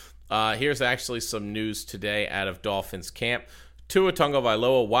Here's actually some news today out of Dolphins camp. Tua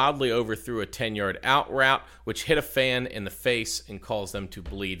Tagovailoa wildly overthrew a 10-yard out route, which hit a fan in the face and caused them to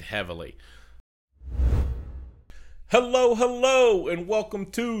bleed heavily. Hello, and welcome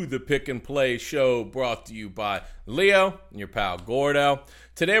to the Pick and Play Show, brought to you by Leo and your pal Gordo.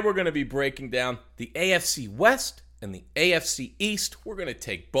 Today we're going to be breaking down the AFC West and the AFC East. We're going to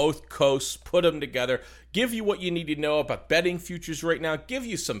take both coasts, put them together, give you what you need to know about betting futures right now, give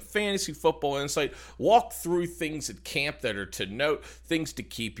you some fantasy football insight, walk through things at camp that are to note, things to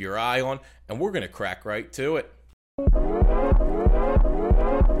keep your eye on, and we're going to crack right to it.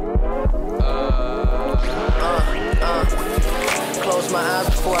 Close my eyes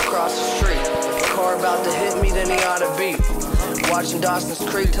before I cross the street. Car about to hit me, then he ought to beat. Watching Dawson's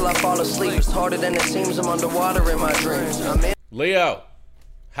Creek till I fall asleep. It's harder than it seems, I'm underwater in my dreams. Leo,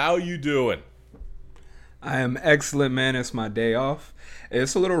 how you doing? I am excellent, man. It's my day off.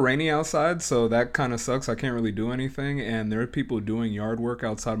 It's a little rainy outside, so that kind of sucks. I can't really do anything, and there are people doing yard work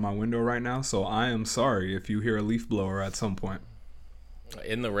outside my window right now, so I am sorry if you hear a leaf blower at some point.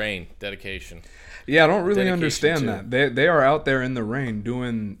 In the rain, dedication. Yeah, I don't really understand that. They are out there in the rain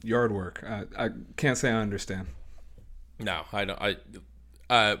doing yard work. I can't say I understand. No, I don't.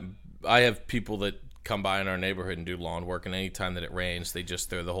 I have people that come by in our neighborhood and do lawn work, and anytime that it rains, they just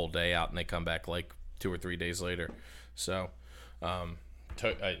throw the whole day out and they come back like 2 or 3 days later. So, I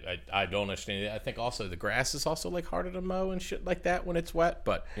don't understand it. I think also the grass is also like harder to mow and shit like that when it's wet.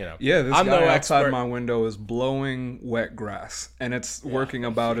 But you know, yeah, this guy outside my window is blowing wet grass, and it's working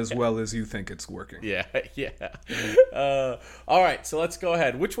about as well as you think it's working. Yeah. All right, so let's go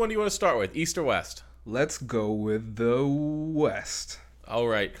ahead. Which one do you want to start with, East or West? Let's go with the West. All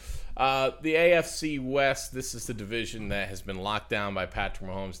right. The AFC West, this is the division that has been locked down by Patrick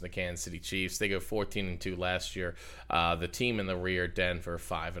Mahomes and the Kansas City Chiefs. They go 14-2 last year. The team in the rear, Denver,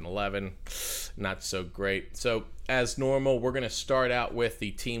 5-11. Not so great. So, as normal, we're going to start out with the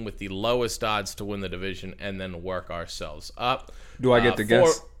team with the lowest odds to win the division and then work ourselves up. Do I get to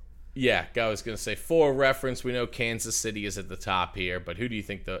guess? Yeah, I was going to say, for reference, we know Kansas City is at the top here, but who do you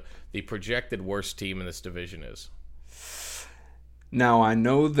think the projected worst team in this division is? Now, I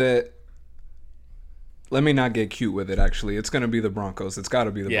know that... Let me not get cute with it, actually. It's going to be the Broncos. It's got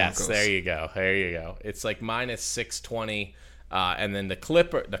to be the Broncos. Yes, there you go. It's like minus 620. And then the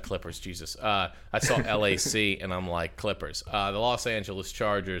Clippers, Jesus. I saw LAC, and I'm like, Clippers. The Los Angeles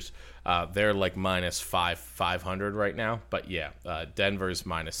Chargers, they're like minus 500 right now. But, yeah, Denver's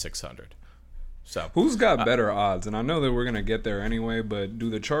minus 600. So who's got better odds? And I know that we're going to get there anyway, but do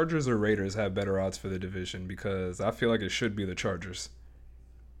the Chargers or Raiders have better odds for the division? Because I feel like it should be the Chargers.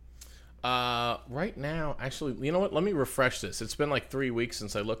 Right now, actually, you know what? Let me refresh this. It's been like 3 weeks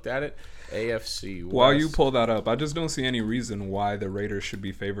since I looked at it. AFC West. While you pull that up, I just don't see any reason why the Raiders should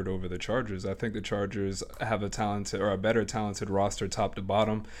be favored over the Chargers. I think the Chargers have a better talented roster top to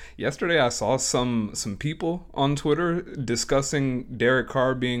bottom. Yesterday, I saw some people on Twitter discussing Derek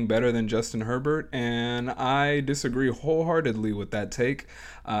Carr being better than Justin Herbert, and I disagree wholeheartedly with that take.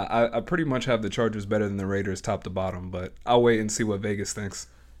 I pretty much have the Chargers better than the Raiders top to bottom, but I'll wait and see what Vegas thinks.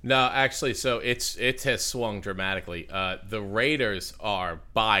 No, actually, so it has swung dramatically. The Raiders are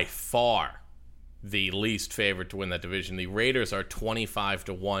by far the least favored to win that division. The Raiders are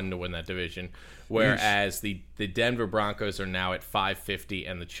 25-1 to win that division, whereas the Denver Broncos are now at 550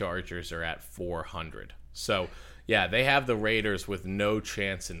 and the Chargers are at 400. So, yeah, they have the Raiders with no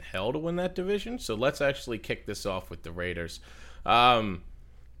chance in hell to win that division. So let's actually kick this off with the Raiders. I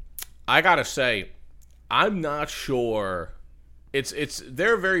gotta say, I'm not sure.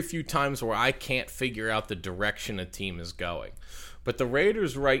 There are very few times where I can't figure out the direction a team is going. But the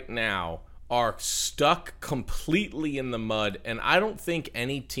Raiders right now are stuck completely in the mud, and I don't think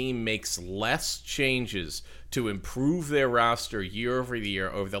any team makes less changes to improve their roster year over year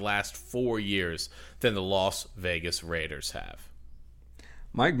over the last 4 years than the Las Vegas Raiders have.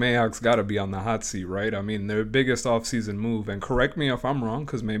 Mike Mayock's got to be on the hot seat, right? I mean, their biggest offseason move, and correct me if I'm wrong,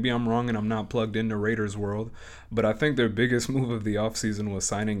 because maybe I'm wrong and I'm not plugged into Raiders world, but I think their biggest move of the offseason was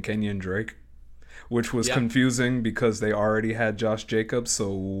signing Kenyon Drake, which was confusing because they already had Josh Jacobs,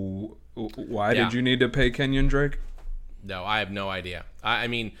 so why did you need to pay Kenyon Drake? No, I have no idea. I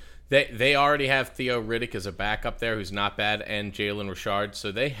mean, they already have Theo Riddick as a backup there who's not bad, and Jalen Richard,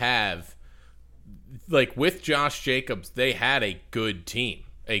 so they have... Like, with Josh Jacobs, they had a good team.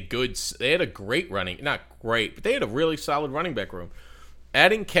 They had a great not great, but they had a really solid running back room.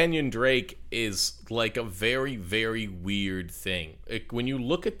 Adding Kenyon Drake is like a very, very weird thing. When you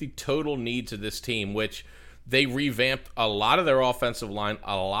look at the total needs of this team, which they revamped a lot of their offensive line,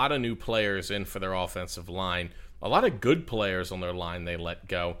 a lot of new players in for their offensive line, a lot of good players on their line they let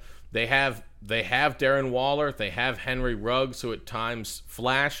go. They have Darren Waller. They have Henry Ruggs, who at times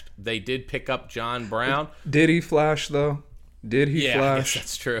flashed. They did pick up John Brown. Did he flash, though? Did he flash? Yeah, I guess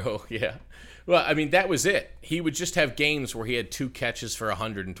that's true. Yeah. Well, I mean, that was it. He would just have games where he had 2 catches for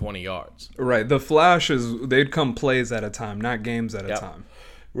 120 yards. Right. The flashes, they'd come plays at a time, not games at a time.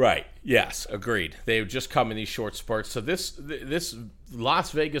 Right. Yes. Agreed. They would just come in these short spurts. So this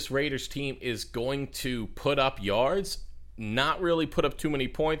Las Vegas Raiders team is going to put up yards, not really put up too many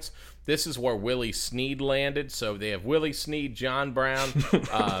points. This is where Willie Snead landed. So they have Willie Snead, John Brown,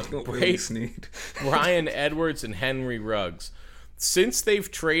 Willie Snead. Brian Edwards, and Henry Ruggs. Since they've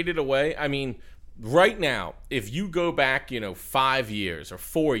traded away, I mean, right now, if you go back, 5 years or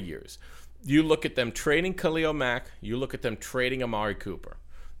 4 years, you look at them trading Khalil Mack, you look at them trading Amari Cooper.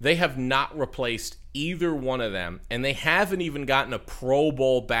 They have not replaced either one of them, and they haven't even gotten a Pro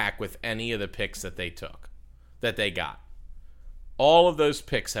Bowl back with any of the picks that they got. All of those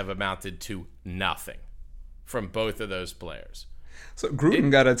picks have amounted to nothing from both of those players. So Gruden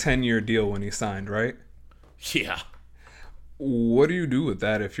got a 10-year deal when he signed, right? Yeah. What do you do with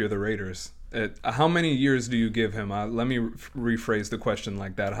that if you're the Raiders? How many years do you give him? Let me rephrase the question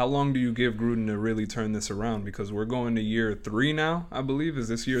like that. How long do you give Gruden to really turn this around? Because we're going to year 3 now, I believe. Is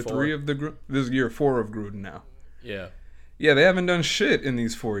this year 3 of this is year 4 of Gruden now? Yeah. Yeah, they haven't done shit in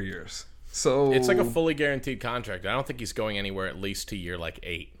these 4 years. So it's like a fully guaranteed contract. I don't think he's going anywhere at least to year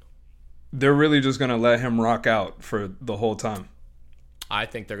 8. They're really just going to let him rock out for the whole time. I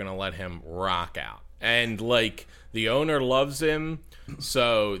think they're going to let him rock out. And, the owner loves him,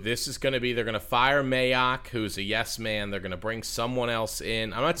 so this is going to be, they're going to fire Mayock, who's a yes man. They're going to bring someone else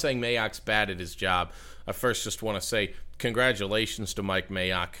in. I'm not saying Mayock's bad at his job. I first just want to say congratulations to Mike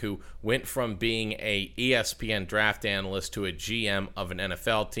Mayock, who went from being a ESPN draft analyst to a GM of an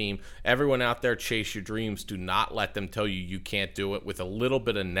NFL team. Everyone out there, chase your dreams. Do not let them tell you can't do it. With a little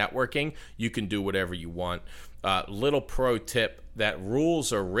bit of networking, you can do whatever you want. Little pro tip, that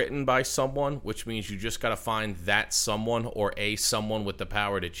rules are written by someone, which means you just got to find that someone or someone with the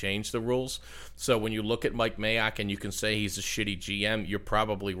power to change the rules. So when you look at Mike Mayock and you can say he's a shitty GM, you're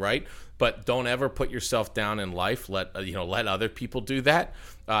probably right. But don't ever put yourself down in life. Let other people do that,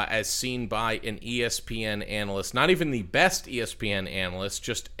 as seen by an ESPN analyst, not even the best ESPN analyst,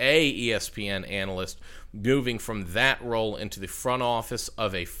 just a ESPN analyst, moving from that role into the front office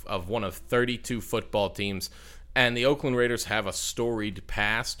of one of 32 football teams. And the Oakland Raiders have a storied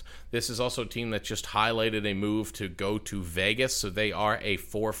past. This is also a team that just highlighted a move to go to Vegas, so they are a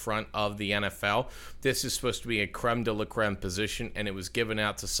forefront of the NFL. This is supposed to be a creme de la creme position, and it was given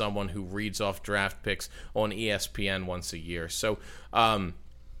out to someone who reads off draft picks on ESPN once a year. So,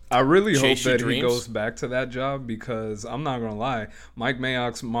 I really hope that he goes back to that job, because I'm not going to lie, Mike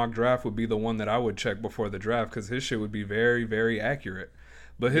Mayock's mock draft would be the one that I would check before the draft, because his shit would be very, very accurate.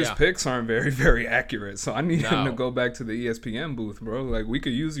 But his picks aren't very, very accurate. So I need him to go back to the ESPN booth, bro. We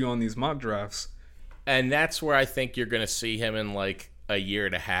could use you on these mock drafts. And that's where I think you're going to see him in a year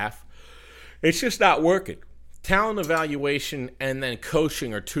and a half. It's just not working. Talent evaluation and then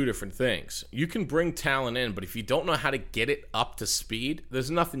coaching are 2 different things. You can bring talent in, but if you don't know how to get it up to speed,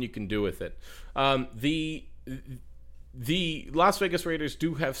 there's nothing you can do with it. The Las Vegas Raiders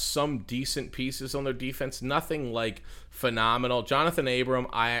do have some decent pieces on their defense. Nothing phenomenal. Jonathan Abram,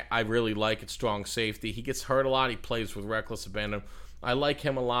 I really like at strong safety. He gets hurt a lot. He plays with reckless abandon. I like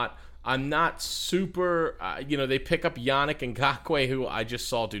him a lot. I'm not super, they pick up Yannick Ngakoue, who I just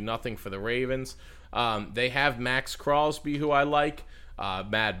saw do nothing for the Ravens. They have Max Crosby, who I like,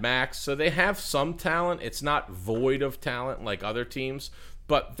 Mad Max. So they have some talent. It's not void of talent like other teams,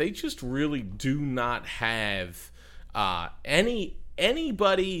 but they just really do not have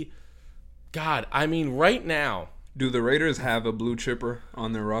anybody. God, I mean, right now. Do the Raiders have a blue chipper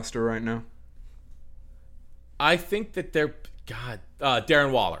on their roster right now? I think that they're,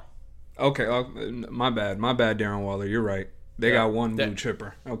 Darren Waller. Okay, my bad, Darren Waller. You're right. They got one blue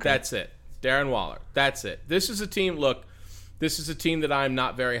chipper. Okay, that's it. Darren Waller. That's it. This is a team. Look, this is a team that I'm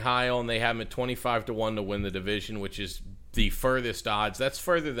not very high on. They have them at 25-1 to win the division, which is the furthest odds. That's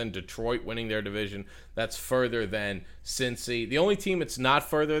further than Detroit winning their division. That's further than Cincy. The only team it's not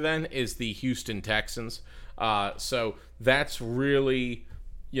further than is the Houston Texans. So that's really,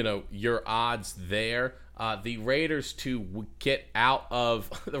 your odds there. The Raiders to get out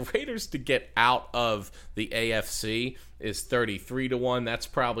of the AFC is 33-1. That's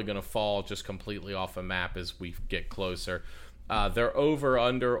probably going to fall just completely off a map as we get closer. Their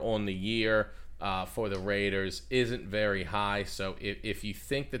over/under on the year for the Raiders isn't very high. So if you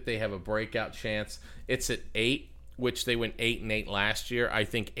think that they have a breakout chance, it's at 8, which they went 8-8 last year. I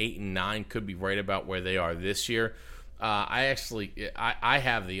think 8-9 could be right about where they are this year. I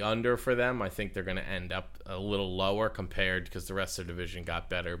have the under for them. I think they're going to end up a little lower compared because the rest of the division got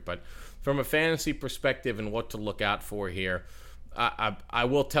better. But from a fantasy perspective and what to look out for here, I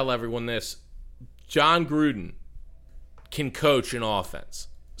will tell everyone this. John Gruden can coach an offense.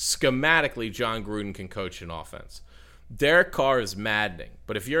 Schematically, John Gruden can coach an offense. Derek Carr is maddening.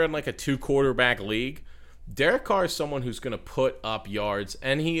 But if you're in like a 2-quarterback league, Derek Carr is someone who's going to put up yards,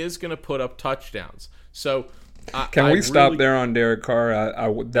 and he is going to put up touchdowns. So can we stop there on Derek Carr?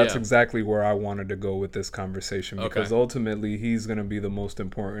 That's exactly where I wanted to go with this conversation, because ultimately he's going to be the most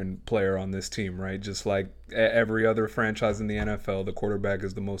important player on this team, right? Just like every other franchise in the NFL, the quarterback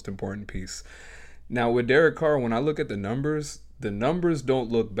is the most important piece. Now with Derek Carr, when I look at the numbers don't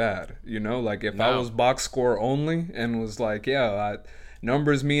look bad. Like if I was box score only and was like,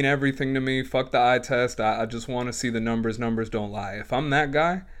 numbers mean everything to me, fuck the eye test, I just want to see the numbers don't lie. If I'm that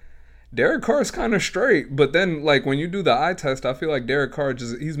guy, Derek Carr is kind of straight, but then like when you do the eye test, I feel like Derek Carr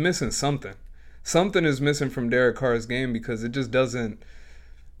he's missing something. Something is missing from Derek Carr's game, because it just doesn't.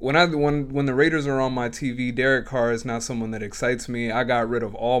 When the Raiders are on my TV, Derek Carr is not someone that excites me. I got rid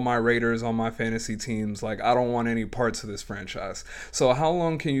of all my Raiders on my fantasy teams. Like, I don't want any parts of this franchise. So how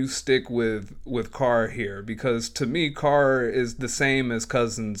long can you stick with Carr here? Because to me, Carr is the same as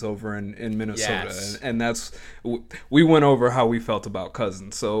Cousins over in Minnesota. Yes. And that's, we went over how we felt about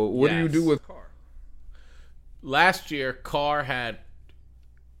Cousins. So what do you do with Carr? Last year, Carr had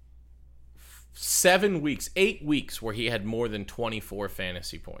 8 weeks where he had more than 24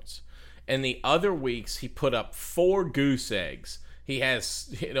 fantasy points. And the other weeks, he put up 4 goose eggs. He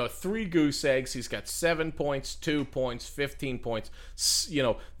has, 3 goose eggs. He's got 7 points, 2 points, 15 points.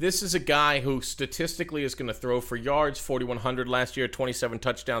 This is a guy who statistically is going to throw for yards, 4,100 last year, 27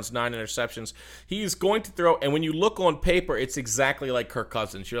 touchdowns, 9 interceptions. He is going to throw, and when you look on paper, it's exactly like Kirk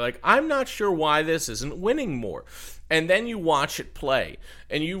Cousins. You're like, I'm not sure why this isn't winning more. And then you watch it play,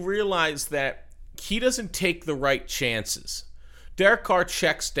 and you realize that he doesn't take the right chances. Derek Carr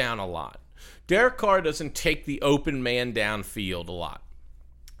checks down a lot. Derek Carr doesn't take the open man downfield a lot.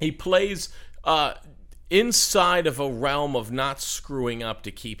 He plays inside of a realm of not screwing up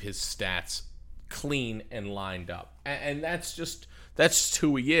to keep his stats clean and lined up. And that's just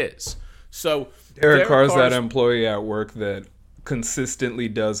who he is. So Derek Carr's that employee at work that consistently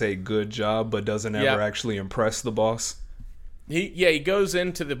does a good job but doesn't ever actually impress the boss. He goes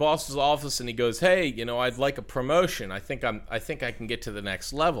into the boss's office and he goes, "Hey, I'd like a promotion. I think I can get to the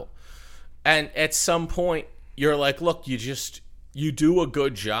next level." And at some point, you're like, "Look, you do a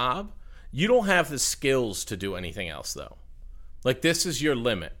good job. You don't have the skills to do anything else, though. Like, this is your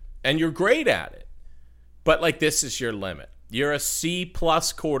limit, and you're great at it, but like, this is your limit. You're a C+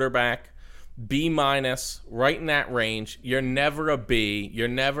 quarterback." B-, right in that range. You're never a B. You're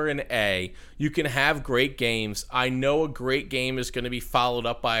never an A. You can have great games. I know a great game is going to be followed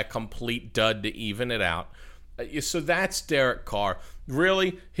up by a complete dud to even it out. So that's Derek Carr.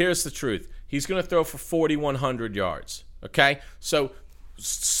 Really, here's the truth. He's going to throw for 4,100 yards. Okay? So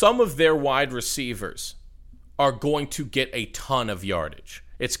some of their wide receivers are going to get a ton of yardage.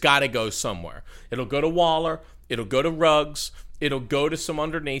 It's got to go somewhere. It'll go to Waller. It'll go to Ruggs. It'll go to some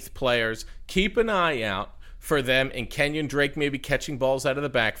underneath players. Keep an eye out for them, and Kenyon Drake maybe catching balls out of the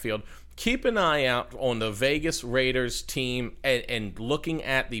backfield. Keep an eye out on the Vegas Raiders team and looking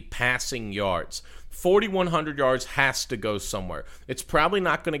at the passing yards. 4,100 yards has to go somewhere. It's probably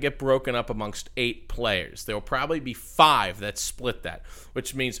not going to get broken up amongst 8 players. There will probably be 5 that split that,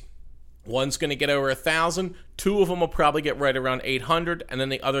 which means one's going to get over 1,000. 2 of them will probably get right around 800, and then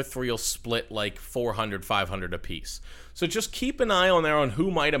the other 3 will split like 400, 500 apiece. So just keep an eye on there on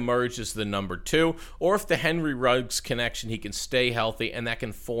who might emerge as the number 2, or if the Henry Ruggs connection, he can stay healthy, and that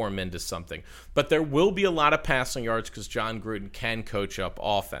can form into something. But there will be a lot of passing yards because John Gruden can coach up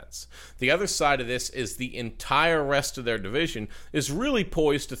offense. The other side of this is the entire rest of their division is really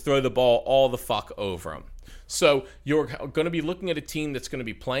poised to throw the ball all the fuck over them. So you're going to be looking at a team that's going to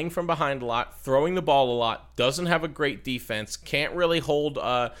be playing from behind a lot, throwing the ball a lot, doesn't have a great defense, can't really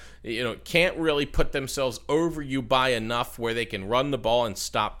can't really put themselves over you by enough where they can run the ball and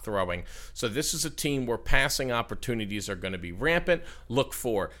stop throwing. So this is a team where passing opportunities are going to be rampant. Look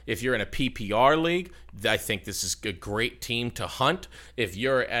for, if you're in a PPR league, I think this is a great team to hunt. If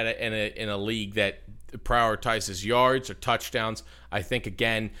you're in a league that prioritizes yards or touchdowns, I think,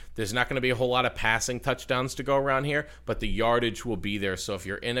 again, there's not going to be a whole lot of passing touchdowns to go around here, but the yardage will be there. So if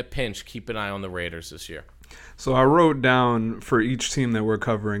you're in a pinch, keep an eye on the Raiders this year. So I wrote down for each team that we're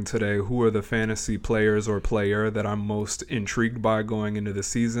covering today, who are the fantasy players or player that I'm most intrigued by going into the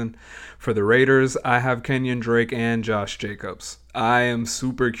season. For the Raiders, I have Kenyon Drake and Josh Jacobs. I am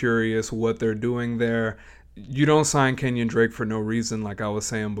super curious what they're doing there. You don't sign Kenyon Drake for no reason, like I was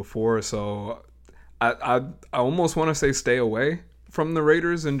saying before, so I almost want to say stay away from the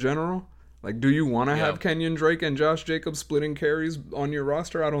Raiders in general. Like, do you want to have Kenyon Drake and Josh Jacobs splitting carries on your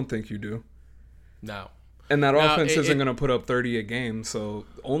roster? I don't think you do. No. And that offense isn't going to put up 30 a game, so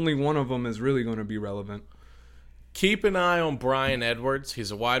only one of them is really going to be relevant. Keep an eye on Bryan Edwards.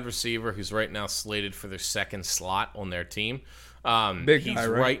 He's a wide receiver who's right now slated for their second slot on their team. Big guy,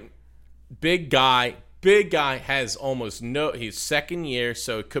 right? Big guy. Big guy has almost no... He's second year,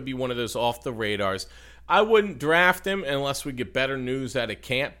 so it could be one of those off the radars. I wouldn't draft him unless we get better news out of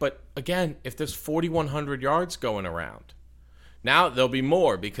camp. But, again, if there's 4,100 yards going around... Now there'll be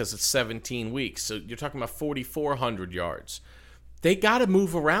more because it's 17 weeks. So you're talking about 4,400 yards. They got to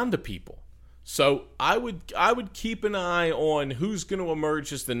move around to people. So I would keep an eye on who's going to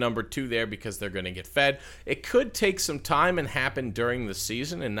emerge as the number 2 there because they're going to get fed. It could take some time and happen during the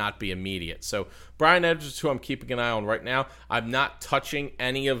season and not be immediate. So Bryan Edwards is who I'm keeping an eye on right now. I'm not touching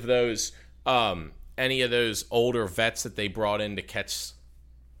any of those older vets that they brought in to catch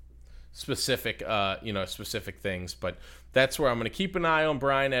specific things, but that's where I'm going to keep an eye on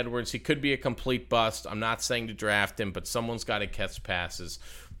Bryan Edwards. He could be a complete bust. I'm not saying to draft him, but someone's got to catch passes,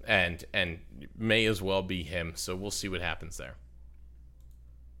 and may as well be him. So we'll see what happens there.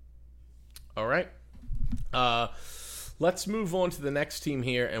 All right. Let's move on to the next team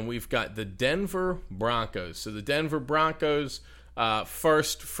here, and we've got the Denver Broncos. So the Denver Broncos,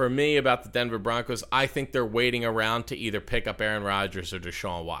 first for me about the Denver Broncos, I think they're waiting around to either pick up Aaron Rodgers or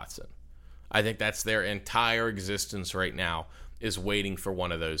Deshaun Watson. I think that's their entire existence right now, is waiting for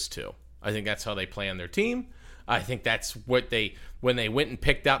one of those two. I think that's how they plan their team. I think that's what when they went and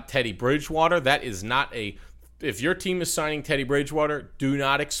picked out Teddy Bridgewater, that is not if your team is signing Teddy Bridgewater, do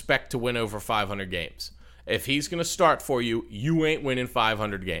not expect to win over 500 games. If he's going to start for you, you ain't winning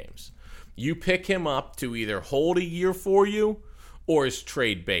 500 games. You pick him up to either hold a year for you or is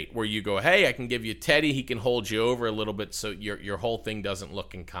trade bait, where you go, hey, I can give you Teddy, he can hold you over a little bit so your whole thing doesn't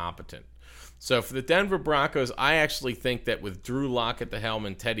look incompetent. So for the Denver Broncos, I actually think that with Drew Lock at the helm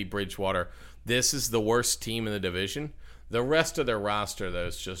and Teddy Bridgewater, this is the worst team in the division. The rest of their roster, though,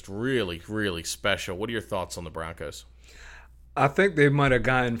 is just really, really special. What are your thoughts on the Broncos? I think they might have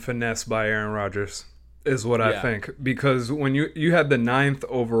gotten finessed by Aaron Rodgers, is what I think. Because when you had the 9th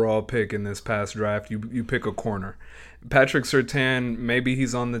overall pick in this past draft, you pick a corner. Patrick Surtain, maybe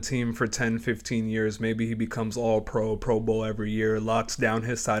he's on the team for 10, 15 years. Maybe he becomes all-pro, Pro Bowl every year, locks down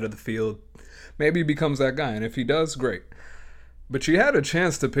his side of the field. Maybe he becomes that guy, and if he does, great. But you had a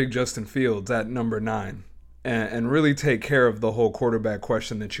chance to pick Justin Fields at number 9 and really take care of the whole quarterback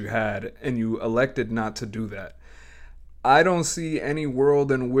question that you had, and you elected not to do that. I don't see any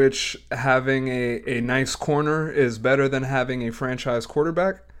world in which having a nice corner is better than having a franchise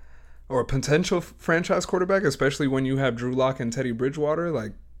quarterback or a potential franchise quarterback, especially when you have Drew Lock and Teddy Bridgewater.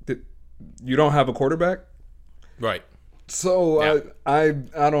 Like, you don't have a quarterback? Right. So yeah.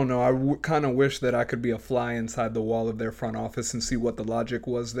 I don't know. I kind of wish that I could be a fly inside the wall of their front office and see what the logic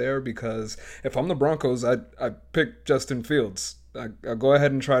was there, because if I'm the Broncos, I pick Justin Fields. I go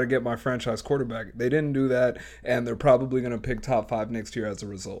ahead and try to get my franchise quarterback. They didn't do that, and they're probably going to pick top 5 next year as a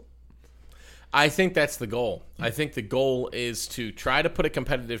result. I think that's the goal. I think the goal is to try to put a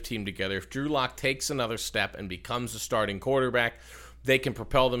competitive team together. If Drew Lock takes another step and becomes a starting quarterback, they can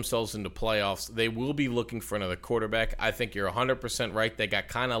propel themselves into playoffs. They will be looking for another quarterback. I think you're 100% right. They got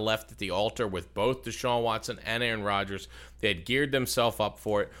kind of left at the altar with both Deshaun Watson and Aaron Rodgers. They had geared themselves up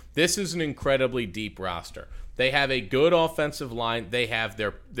for it. This is an incredibly deep roster. They have a good offensive line. They have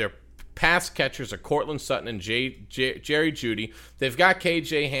their pass catchers are Cortland Sutton and Jerry Jeudy. They've got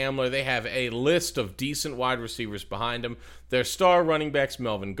KJ Hamler. They have a list of decent wide receivers behind them. Their star running backs,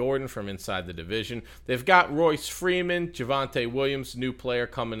 Melvin Gordon from inside the division. They've got Royce Freeman, Javonte Williams, new player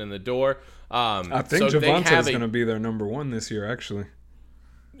coming in the door. I think Javonte's going to be their number 1 this year, actually.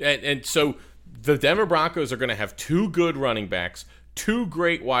 And so the Denver Broncos are going to have 2 good running backs, 2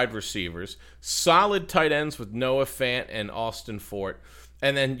 great wide receivers, solid tight ends with Noah Fant and Austin Fort.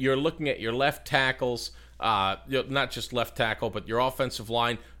 And then you're looking at your left tackles, not just left tackle, but your offensive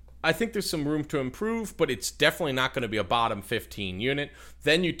line. I think there's some room to improve, but it's definitely not going to be a bottom 15 unit.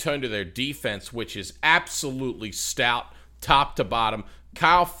 Then you turn to their defense, which is absolutely stout, top to bottom.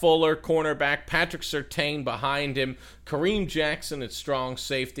 Kyle Fuller, cornerback, Patrick Surtain behind him, Kareem Jackson at strong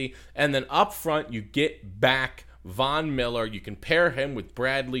safety, and then up front you get back Von Miller. You can pair him with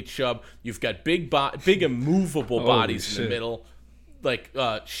Bradley Chubb. You've got big immovable bodies in the middle, like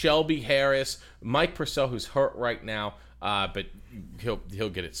Shelby Harris, Mike Purcell, who's hurt right now, but he'll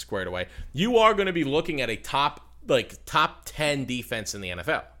get it squared away. You are going to be looking at a top 10 defense in the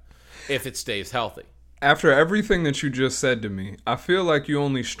NFL if it stays healthy. After everything that you just said to me, I feel like you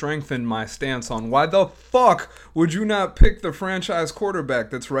only strengthened my stance on why the fuck would you not pick the franchise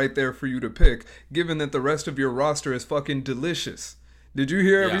quarterback that's right there for you to pick, given that the rest of your roster is fucking delicious. Did you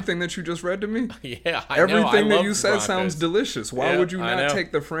hear everything that you just read to me? Yeah, everything that you said sounds delicious. Why would you not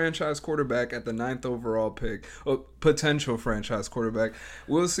take the franchise quarterback at the 9th overall pick? Potential franchise quarterback.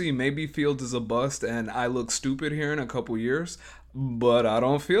 We'll see. Maybe Fields is a bust and I look stupid here in a couple years, but I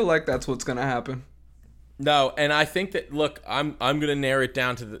don't feel like that's what's going to happen. No, and I think that, look, I'm going to narrow it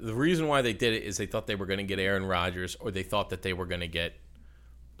down to the reason why they did it is they thought they were going to get Aaron Rodgers, or they thought that they were going to get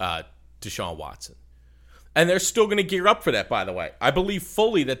Deshaun Watson. And they're still going to gear up for that, by the way. I believe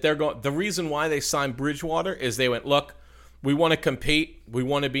fully that the reason why they signed Bridgewater is they went, look, we want to compete. We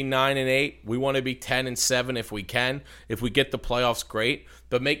want to be 9-8. We want to be 10-7 if we can. If we get the playoffs, great.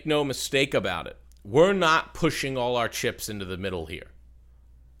 But make no mistake about it. We're not pushing all our chips into the middle here.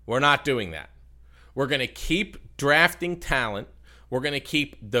 We're not doing that. We're going to keep drafting talent. We're going to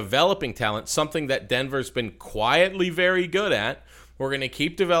keep developing talent, something that Denver's been quietly very good at. We're going to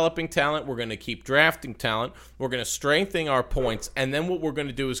keep developing talent. We're going to keep drafting talent. We're going to strengthen our points. And then what we're going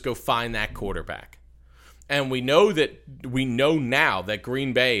to do is go find that quarterback. And we know now that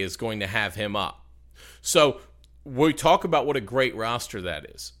Green Bay is going to have him up. So we talk about what a great roster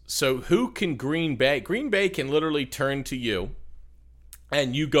that is. So who can Green Bay can literally turn to you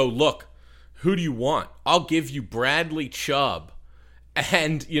and you go, look, who do you want? I'll give you Bradley Chubb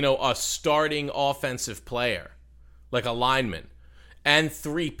and, a starting offensive player, like a lineman, and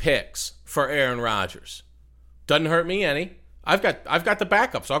 3 picks for Aaron Rodgers. Doesn't hurt me any. I've got the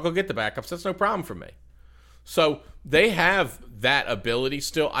backups. So I'll go get the backups. That's no problem for me. So they have that ability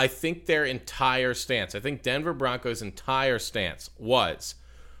still. I think their entire stance, I think Denver Broncos' entire stance was,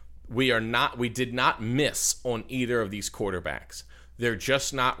 we did not miss on either of these quarterbacks. They're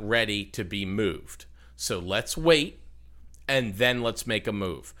just not ready to be moved. So let's wait, and then let's make a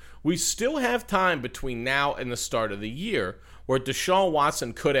move. We still have time between now and the start of the year where Deshaun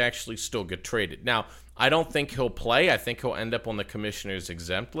Watson could actually still get traded. Now, I don't think he'll play. I think he'll end up on the commissioner's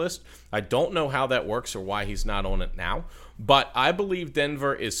exempt list. I don't know how that works or why he's not on it now. But I believe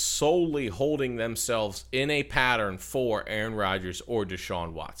Denver is solely holding themselves in a pattern for Aaron Rodgers or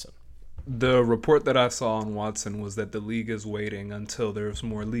Deshaun Watson. The report that I saw on Watson was that the league is waiting until there's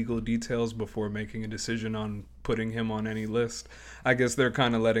more legal details before making a decision on putting him on any list. I guess they're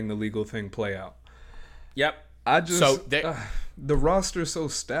kind of letting the legal thing play out. Yep. The roster's so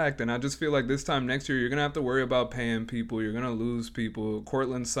stacked, and I just feel like this time next year you're going to have to worry about paying people. You're going to lose people.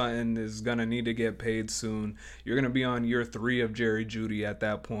 Cortland Sutton is going to need to get paid soon. You're going to be on year 3 of Jerry Jeudy at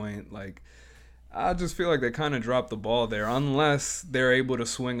that point. I just feel like they kind of dropped the ball there, unless they're able to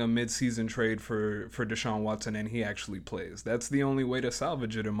swing a midseason trade for Deshaun Watson and he actually plays. That's the only way to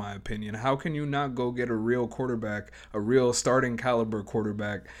salvage it, in my opinion. How can you not go get a real quarterback, a real starting caliber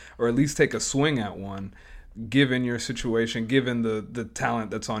quarterback, or at least take a swing at one, given your situation, given the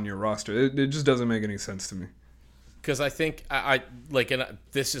talent that's on your roster? It just doesn't make any sense to me. Because I think, and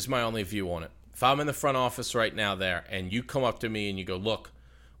this is my only view on it. If I'm in the front office right now there, and you come up to me and you go, look,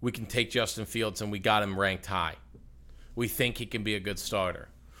 we can take Justin Fields and we got him ranked high. We think he can be a good starter.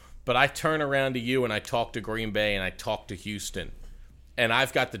 But I turn around to you and I talk to Green Bay and I talk to Houston, and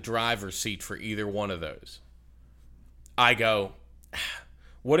I've got the driver's seat for either one of those. I go,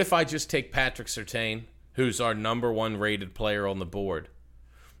 what if I just take Patrick Surtain, who's our number 1 rated player on the board,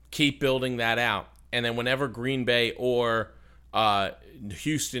 keep building that out, and then whenever Green Bay or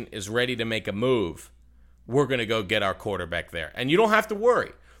Houston is ready to make a move, we're going to go get our quarterback there. And you don't have to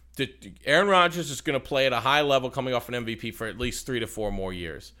worry. Aaron Rodgers is going to play at a high level coming off an MVP for at least 3 to 4 more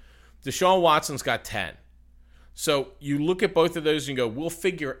years. Deshaun Watson's got 10. So you look at both of those and you go, we'll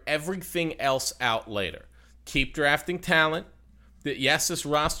figure everything else out later. Keep drafting talent. Yes, this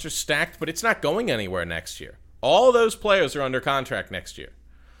roster's stacked, but it's not going anywhere next year. All those players are under contract next year.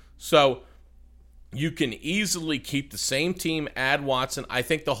 So you can easily keep the same team, add Watson. I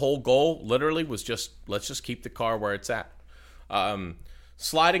think the whole goal literally was let's just keep the car where it's at.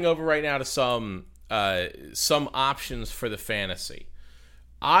 Sliding over right now to some options for the fantasy.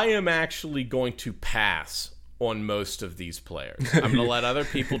 I am actually going to pass on most of these players. I'm going to let other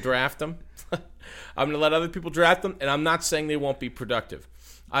people draft them. And I'm not saying they won't be productive.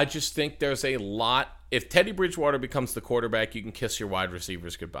 I just think there's a lot. If Teddy Bridgewater becomes the quarterback, you can kiss your wide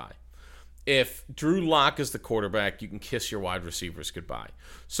receivers goodbye. if Drew Lock is the quarterback, you can kiss your wide receivers goodbye.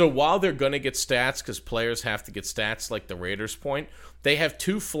 So while they're going to get stats, because players have to get stats like the Raiders point, they have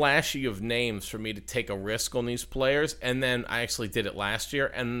too flashy of names for me to take a risk on these players, and then I actually did it last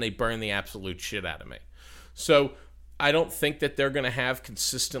year, and then they burn the absolute shit out of me. So I don't think that they're going to have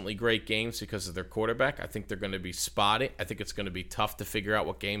consistently great games because of their quarterback. I think they're going to be spotty. I think it's going to be tough to figure out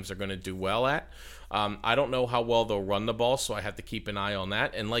what games they're going to do well at. I don't know how well they'll run the ball, so I have to keep an eye on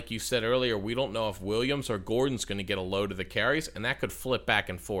that. And like you said earlier, we don't know if Williams or Gordon's going to get a load of the carries, and that could flip back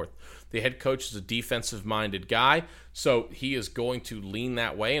and forth. The head coach is a defensive-minded guy, so he is going to lean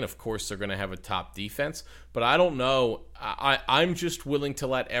that way, and of course they're going to have a top defense. But I don't know. I'm just willing to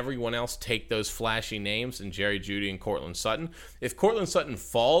let everyone else take those flashy names and Jerry Jeudy and Cortland Sutton. If Cortland Sutton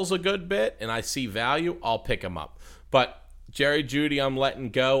falls a good bit and I see value, I'll pick him up. But Jerry Jeudy, I'm letting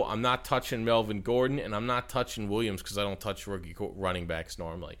go. I'm not touching Melvin Gordon, and I'm not touching Williams because I don't touch rookie running backs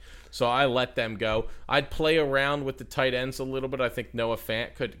normally. So I let them go. I'd play around with the tight ends a little bit. I think Noah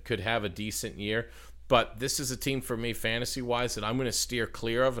Fant could have a decent year. But this is a team for me, fantasy-wise, that I'm going to steer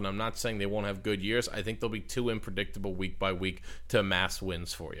clear of, and I'm not saying they won't have good years. I think they'll be too unpredictable week by week to amass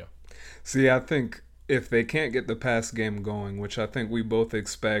wins for you. See, I think if they can't get the pass game going, which I think we both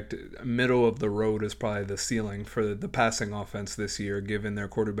expect, middle of the road is probably the ceiling for the passing offense this year, given their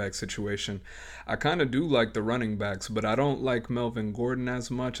quarterback situation. I kind of do like the running backs, but I don't like Melvin Gordon as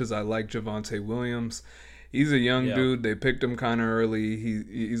much as I like Javonte Williams. He's a young dude. They picked him kind of early.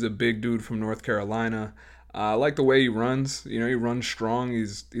 He's a big dude from North Carolina. I like the way he runs. You know, he runs strong.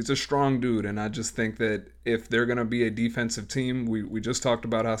 He's a strong dude, and I just think that if they're going to be a defensive team, we just talked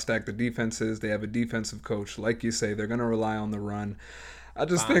about how stacked the defense is. They have a defensive coach. Like you say, they're going to rely on the run. I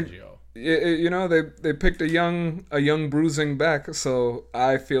just think, you know, they picked a young bruising back, so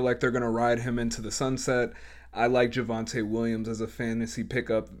I feel like they're going to ride him into the sunset. I like Javonte Williams as a fantasy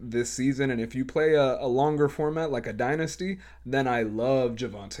pickup this season, and if you play a longer format like a dynasty, then I love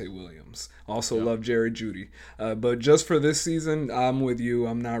Javonte Williams. Also love Jerry Jeudy. But just for this season, I'm with you.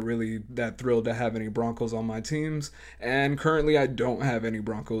 I'm not really that thrilled to have any Broncos on my teams, and currently I don't have any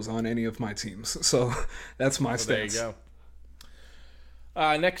Broncos on any of my teams. So that's my stance. There you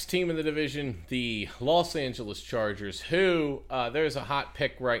go. Next team in the division, the Los Angeles Chargers, who there's a hot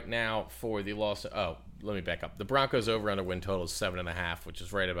pick right now for the let me back up. The Broncos over-under win total is 7.5, which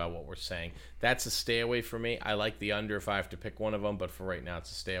is right about what we're saying. That's a stay away for me. I like the under if I have to pick one of them, but for right now,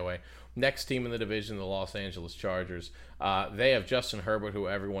 it's a stay away. Next team in the division, the Los Angeles Chargers. They have Justin Herbert, who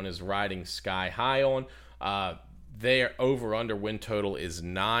everyone is riding sky high on. Their over-under win total is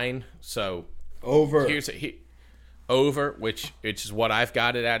 9. So over, which is what I've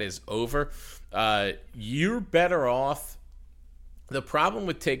got it at, is over. You're better off. The problem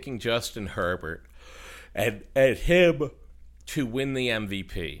with taking Justin Herbert and him to win the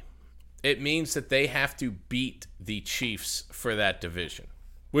MVP, it means that they have to beat the Chiefs for that division,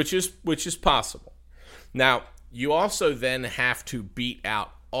 which is possible. Now, you also then have to beat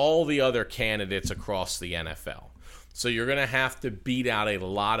out all the other candidates across the NFL. So you're going to have to beat out a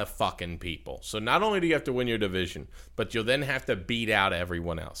lot of fucking people. So not only do you have to win your division, but you'll then have to beat out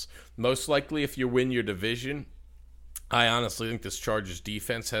everyone else. Most likely, if you win your division, I honestly think this Chargers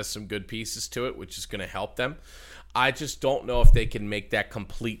defense has some good pieces to it, which is going to help them. I just don't know if they can make that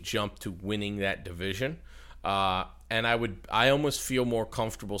complete jump to winning that division. And I almost feel more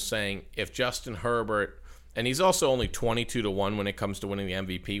comfortable saying if Justin Herbert, and he's also only 22-1 when it comes to winning the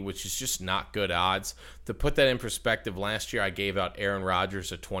MVP, which is just not good odds. To put that in perspective, last year I gave out Aaron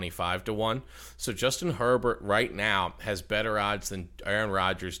Rodgers at 25-1. So Justin Herbert right now has better odds than Aaron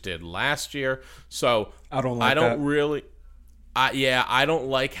Rodgers did last year. So I don't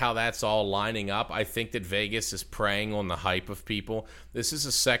like how that's all lining up. I think that Vegas is preying on the hype of people. This is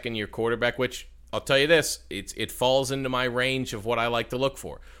a second-year quarterback, which I'll tell you this, it falls into my range of what I like to look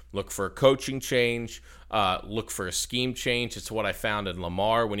for. Look for a coaching change. Look for a scheme change. It's what I found in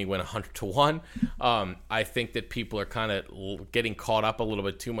Lamar when he went 100-1. I think that people are kind of getting caught up a little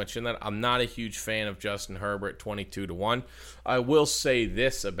bit too much in that. I'm not a huge fan of Justin Herbert 22-1. I will say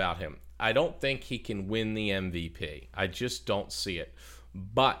this about him. I don't think he can win the MVP. I just don't see it.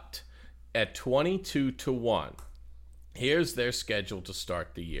 But at 22-1, here's their schedule to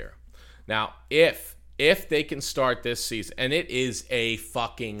start the year. Now, if they can start this season, and it is a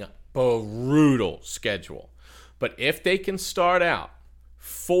fucking brutal schedule, but if they can start out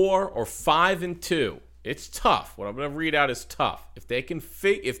 4 or 5-2, it's tough. What I'm going to read out is tough. If they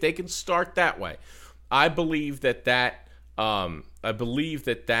can start that way, I believe that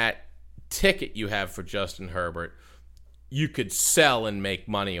ticket you have for Justin Herbert you could sell and make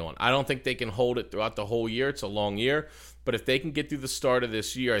money on. I don't think they can hold it throughout the whole year. It's a long year. But if they can get through the start of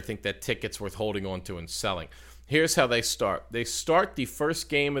this year, I think that ticket's worth holding on to and selling. Here's how they start. They start the first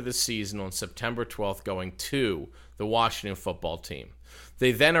game of the season on September 12th going to the Washington football team.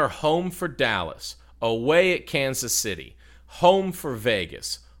 They then are home for Dallas, away at Kansas City, home for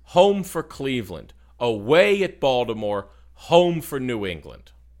Vegas, home for Cleveland, away at Baltimore, home for New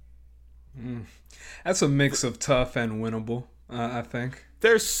England. That's a mix of tough and winnable, I think.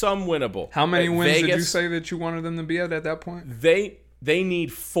 There's some winnable. How many wins did you say that you wanted them to be at that point? They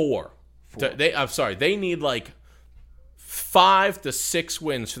need four. They need like 5 to 6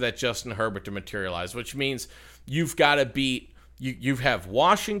 wins for that Justin Herbert to materialize, which means you've got to beat. You have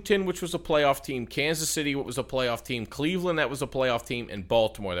Washington, which was a playoff team, Kansas City, what was a playoff team, Cleveland, that was a playoff team, and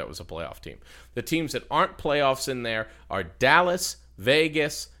Baltimore, that was a playoff team. The teams that aren't playoffs in there are Dallas,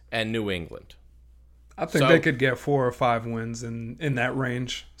 Vegas, and New England. I think they could get 4 or 5 wins in that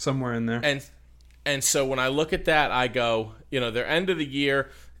range, somewhere in there. And so when I look at that, I go, their end of the year,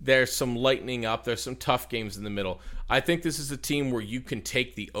 there's some lightening up. There's some tough games in the middle. I think this is a team where you can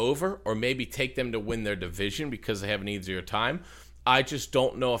take the over or maybe take them to win their division because they have an easier time. I just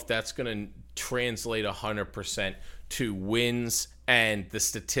don't know if that's going to translate 100% to wins and the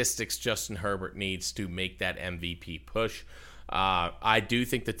statistics Justin Herbert needs to make that MVP push. I do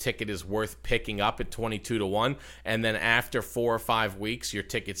think the ticket is worth picking up at 22-1, and then after 4 or 5 weeks, your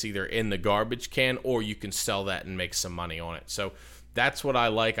ticket's either in the garbage can or you can sell that and make some money on it. So that's what I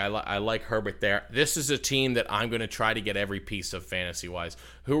like. I like Herbert there. This is a team that I'm going to try to get every piece of fantasy-wise.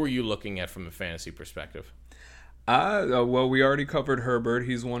 Who are you looking at from a fantasy perspective? Well, we already covered Herbert.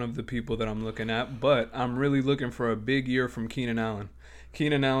 He's one of the people that I'm looking at, but I'm really looking for a big year from Keenan Allen.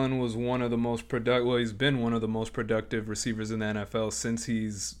 Keenan Allen was one of the most he's been one of the most productive receivers in the NFL since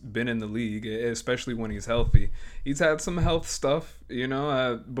he's been in the league, especially when he's healthy. He's had some health stuff,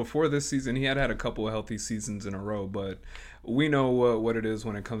 before this season. He had a couple of healthy seasons in a row, but we know what it is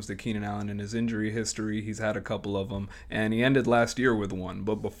when it comes to Keenan Allen and his injury history. He's had a couple of them, and he ended last year with one.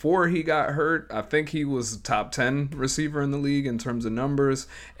 But before he got hurt, I think he was top 10 receiver in the league in terms of numbers,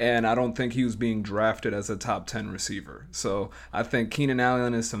 and I don't think he was being drafted as a top 10 receiver. So I think Keenan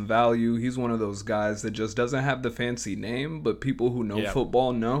Allen is some value. He's one of those guys that just doesn't have the fancy name, but people who know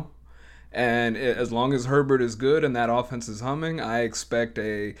football know. And as long as Herbert is good and that offense is humming, I expect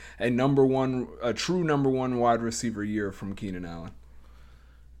a true number one wide receiver year from Keenan Allen.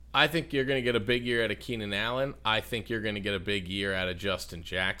 I think you're going to get a big year out of Keenan Allen. I think you're going to get a big year out of Justin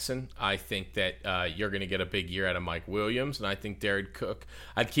Jackson. I think that you're going to get a big year out of Mike Williams. And I think Jared Cook.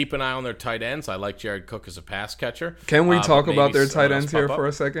 I'd keep an eye on their tight ends. I like Jared Cook as a pass catcher. Can we talk about their tight ends here for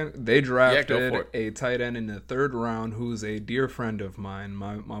a second? They drafted a tight end in the 3rd round who's a dear friend of mine,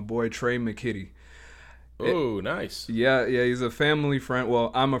 my boy Trey McKitty. Oh, nice. Yeah, he's a family friend.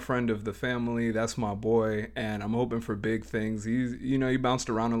 Well, I'm a friend of the family. That's my boy, and I'm hoping for big things. He bounced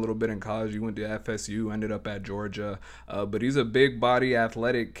around a little bit in college. He went to FSU, ended up at Georgia, but he's a big body,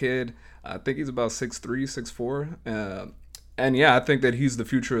 athletic kid. I think he's about 6'3", 6'4", and yeah, I think that he's the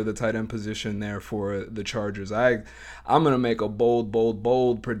future of the tight end position there for the Chargers. I'm gonna make a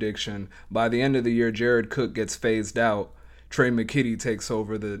bold prediction. By the end of the year, Jared Cook gets phased out. Trey McKitty takes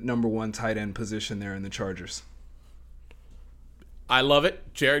over the number 1 tight end position there in the Chargers. I love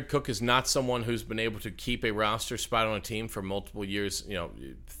it. Jared Cook is not someone who's been able to keep a roster spot on a team for multiple years,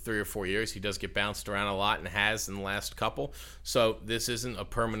 3 or 4 years. He does get bounced around a lot and has in the last couple. So this isn't a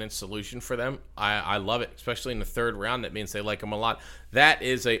permanent solution for them. I love it, especially in the 3rd round. That means they like him a lot. That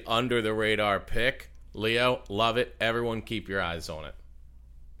is a under-the-radar pick. Leo, love it. Everyone keep your eyes on it.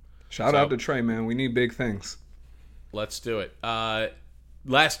 Shout out to Trey, man. We need big things. Let's do it.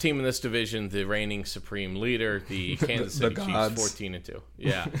 Last team in this division, the reigning supreme leader, the Kansas City Chiefs, 14-2.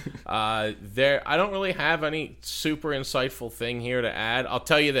 Yeah. I don't really have any super insightful thing here to add. I'll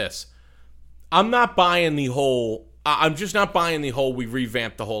tell you this. I'm just not buying the whole we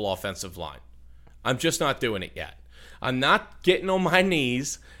revamped the whole offensive line. I'm just not doing it yet. I'm not getting on my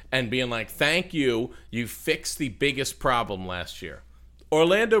knees and being like, thank you, you fixed the biggest problem last year.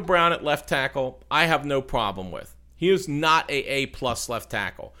 Orlando Brown at left tackle, I have no problem with. He is not a A-plus left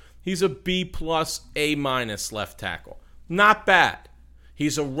tackle. He's a B-plus, A-minus left tackle. Not bad.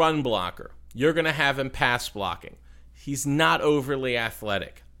 He's a run blocker. You're going to have him pass blocking. He's not overly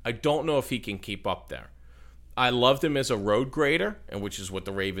athletic. I don't know if he can keep up there. I loved him as a road grader, and which is what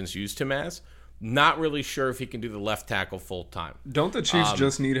the Ravens used him as. Not really sure if he can do the left tackle full time. Don't the Chiefs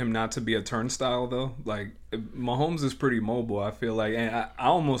just need him not to be a turnstile, though? Like, Mahomes is pretty mobile, I feel like. And I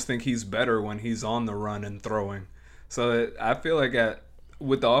almost think he's better when he's on the run and throwing. So I feel like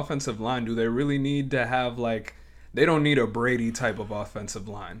with the offensive line, do they really need to have, like, They don't need a Brady type of offensive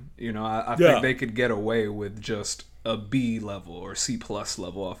line. I Yeah. think they could get away with just a B level or C plus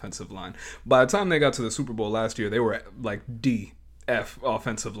level offensive line. By the time they got to the Super Bowl last year, they were at like D. F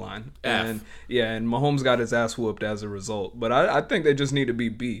offensive line. F. And Mahomes got his ass whooped as a result. But I think they just need to be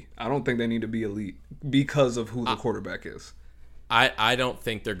B. I don't think they need to be elite because of who the quarterback is. I don't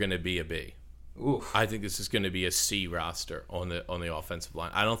think they're going to be a B. Oof. I think this is going to be a C roster on the offensive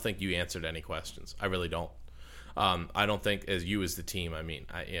line. I don't think you answered any questions. I really don't. I don't think as the team. I mean,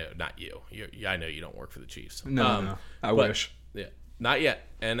 not you. I know you don't work for the Chiefs. No. I wish. Yeah, not yet.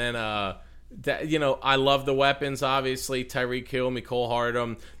 And then I love the weapons. Obviously, Tyreek Hill, Mecole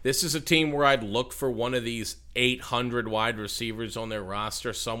Hardman. This is a team where I'd look for one of these 800 wide receivers on their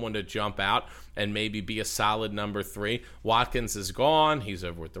roster, someone to jump out and maybe be a solid number 3. Watkins is gone. He's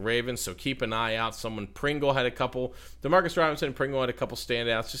over with the Ravens, so keep an eye out. Pringle had a couple. Demarcus Robinson and Pringle had a couple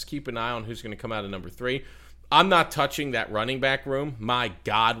standouts. Just keep an eye on who's going to come out of number 3. I'm not touching that running back room. My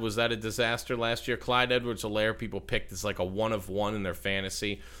God, was that a disaster last year? Clyde Edwards-Helaire, people picked as like a 1 of 1 in their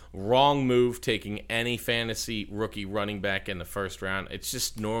fantasy. Wrong move taking any fantasy rookie running back in the first round. It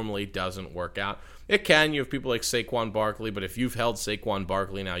just normally doesn't work out. It can. You have people like Saquon Barkley, but if you've held Saquon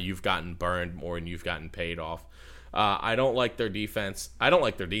Barkley now, you've gotten burned more than you've gotten paid off. I don't like their defense. I don't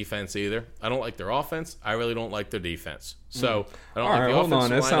like their defense either. I don't like their offense. I really don't like their defense. So I don't All like right, the hold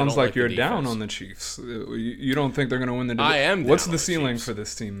offensive on. It line. sounds like the you're defense. down on the Chiefs. You don't think they're going to win the division? I am What's down the on the ceiling Chiefs. for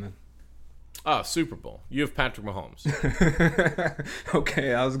this team then? Oh, Super Bowl. You have Patrick Mahomes.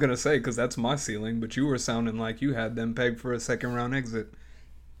 Okay, I was going to say because that's my ceiling, but you were sounding like you had them pegged for a second round exit.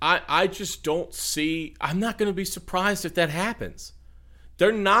 I just don't see. I'm not going to be surprised if that happens.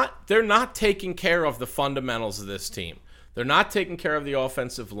 They're not taking care of the fundamentals of this team. They're not taking care of the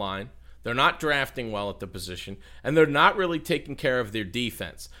offensive line. They're not drafting well at the position, and they're not really taking care of their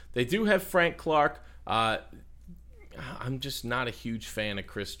defense. They do have Frank Clark. I'm just not a huge fan of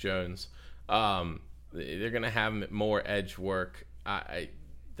Chris Jones. They're going to have more edge work.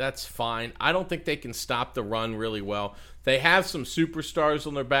 That's fine. I don't think they can stop the run really well. They have some superstars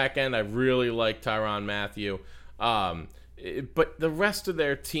on their back end. I really like Tyrann Mathieu. But the rest of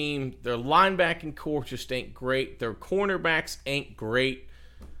their team, their linebacking core just ain't great. Their cornerbacks ain't great.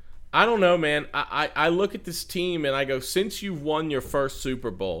 I don't know, man. I look at this team and I go, since you've won your first Super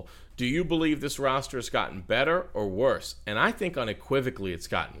Bowl, do you believe this roster has gotten better or worse? And I think unequivocally it's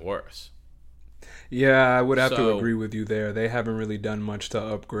gotten worse. Yeah, I would have to agree with you there. They haven't really done much to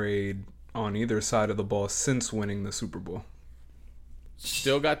upgrade on either side of the ball since winning the Super Bowl.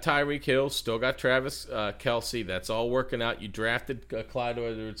 Still got Tyreek Hill, still got Travis Kelce. That's all working out. You drafted Clyde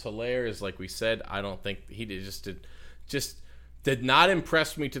Edwards-Helaire, as like we said. I don't think he did not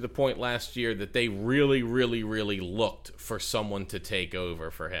impress me to the point last year that they really, really, really looked for someone to take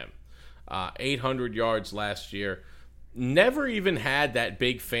over for him. 800 yards last year. Never even had that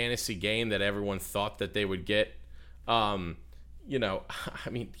big fantasy game that everyone thought that they would get.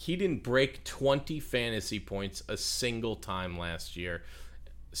 He didn't break 20 fantasy points a single time last year.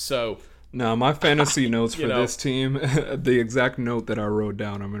 So now my fantasy notes for this team, the exact note that I wrote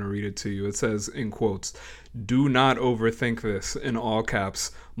down, I'm going to read it to you. It says, in quotes, "Do not overthink this," in all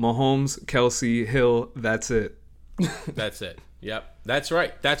caps. Mahomes, Kelce, Hill, that's it. That's it. Yep. That's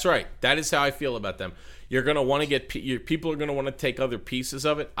right. That is how I feel about them. You're going to want to get people are going to want to take other pieces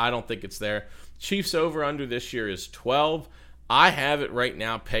of it. I don't think it's there. Chiefs over under this year is 12. I have it right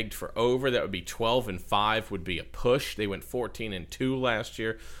now pegged for over. That would be 12-5 would be a push. They went 14-2 last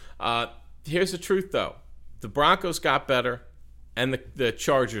year. Here's the truth, though. The Broncos got better, and the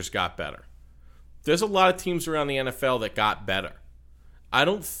Chargers got better. There's a lot of teams around the NFL that got better. I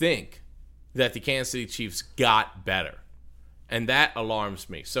don't think that the Kansas City Chiefs got better, and that alarms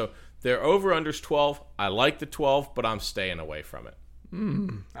me. So their over-under's 12. I like the 12, but I'm staying away from it.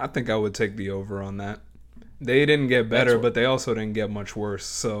 I think I would take the over on that. They didn't get better, but they also didn't get much worse.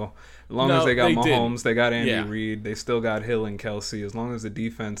 So as long as they got Mahomes, they got Andy Reid, they still got Hill and Kelce. As long as the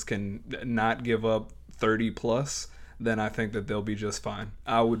defense can not give up 30+, then I think that they'll be just fine.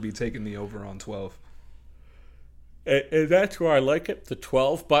 I would be taking the over on 12. And that's where I like it, the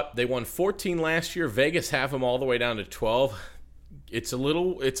 12. But they won 14 last year. Vegas have them all the way down to 12. It's a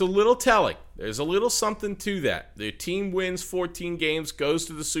little telling. There's a little something to that. The team wins 14 games, goes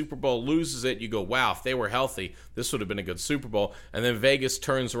to the Super Bowl, loses it. You go, wow, if they were healthy, this would have been a good Super Bowl. And then Vegas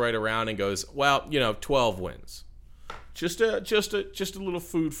turns right around and goes, well, 12 wins. Just a little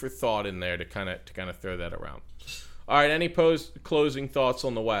food for thought in there to kind of throw that around. All right, any closing thoughts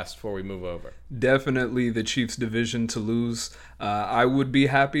on the West before we move over? Definitely the Chiefs' division to lose. I would be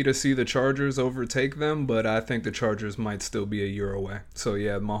happy to see the Chargers overtake them, but I think the Chargers might still be a year away. So,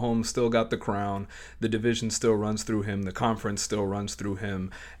 yeah, Mahomes still got the crown. The division still runs through him. The conference still runs through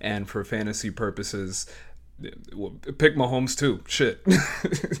him. And for fantasy purposes, pick Mahomes too. Shit.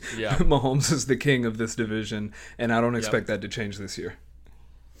 Yeah. Mahomes is the king of this division, and I don't expect that to change this year.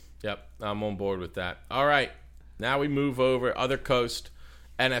 Yep, I'm on board with that. All right, now we move over, other coast,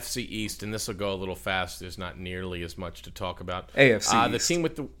 NFC East, and this will go a little fast. There's not nearly as much to talk about. AFC East. The team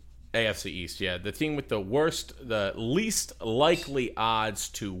with the AFC East, yeah. The team with the least likely odds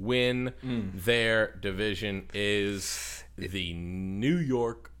to win their division is the New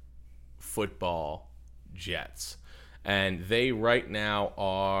York Football Jets. And they right now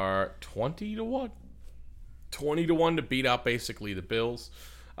are 20 to 1. 20 to 1 to beat out basically the Bills.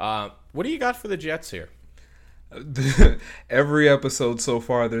 What do you got for the Jets here? Every episode so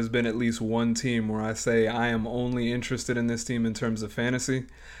far, there's been at least one team where I say I am only interested in this team in terms of fantasy.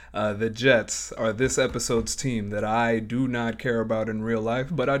 The Jets are this episode's team that I do not care about in real life,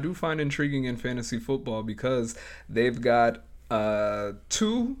 but I do find intriguing in fantasy football because they've got they've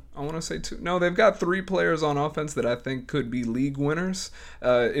got 3 players on offense that I think could be league winners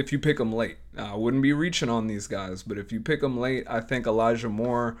if you pick them late. I wouldn't be reaching on these guys, but if you pick them late, I think Elijah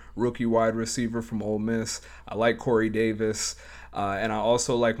Moore, rookie wide receiver from Ole Miss. I like Corey Davis. And I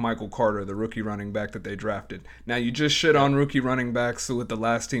also like Michael Carter, the rookie running back that they drafted. Now, you just shit on rookie running backs with the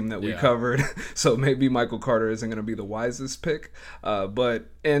last team that we covered, so maybe Michael Carter isn't going to be the wisest pick. But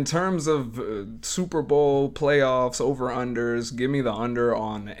in terms of Super Bowl, playoffs, over-unders, give me the under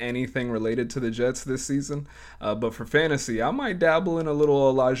on anything related to the Jets this season. But for fantasy, I might dabble in a little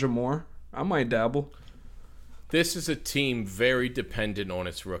Elijah Moore. I might dabble. This is a team very dependent on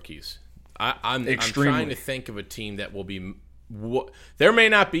its rookies. I'm trying to think of a team that will be... There may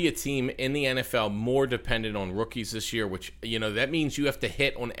not be a team in the NFL more dependent on rookies this year, which, that means you have to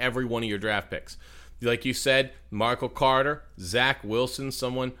hit on every one of your draft picks. Like you said, Michael Carter, Zach Wilson,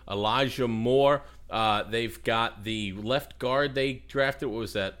 Elijah Moore. They've got the left guard they drafted. What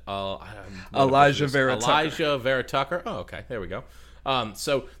was that? Elijah Vera-Tucker. Oh, okay. There we go.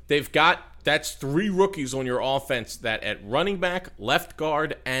 So that's 3 rookies on your offense that at running back, left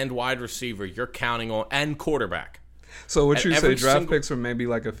guard, and wide receiver you're counting on, and quarterback. So would you say draft picks are maybe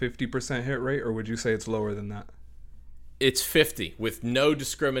like a 50% hit rate, or would you say it's lower than that? It's 50 with no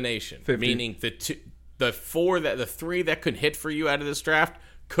discrimination, 50. Meaning the 3 that could hit for you out of this draft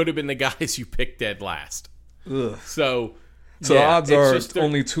could have been the guys you picked dead last. Ugh. So odds are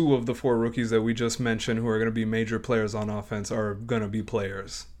only 2 of the 4 rookies that we just mentioned who are going to be major players on offense are going to be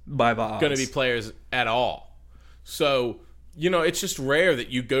players by the odds. Going to be players at all. So... it's just rare that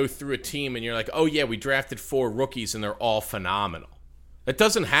you go through a team and you're like, oh, yeah, we drafted 4 rookies and they're all phenomenal. It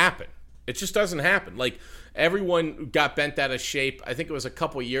doesn't happen. It just doesn't happen. Like, everyone got bent out of shape. I think it was a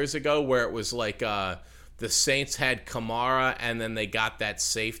couple years ago where it was like the Saints had Kamara and then they got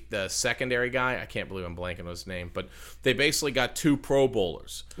the secondary guy. I can't believe I'm blanking on his name. But they basically got 2 Pro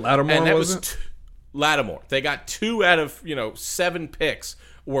Bowlers. Lattimore, was it? Lattimore. They got 2 out of, 7 picks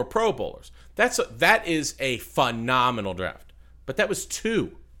were Pro Bowlers. That is a phenomenal draft. But that was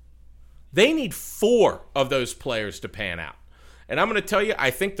 2. They need 4 of those players to pan out. And I'm going to tell you,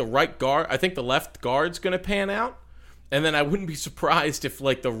 I think the left guard's going to pan out. And then I wouldn't be surprised if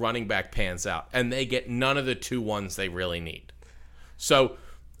the running back pans out and they get none of the 2 ones they really need. So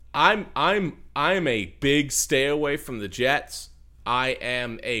I'm a big stay away from the Jets. I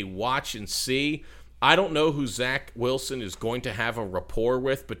am a watch and see. I don't know who Zach Wilson is going to have a rapport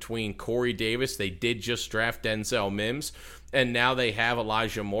with between Corey Davis. They did just draft Denzel Mims, and now they have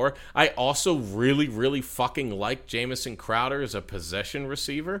Elijah Moore. I also really, really fucking like Jamison Crowder as a possession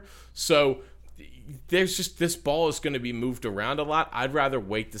receiver. So there's just, this ball is going to be moved around a lot. I'd rather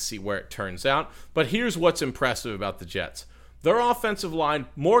wait to see where it turns out. But here's what's impressive about the Jets. Their offensive line,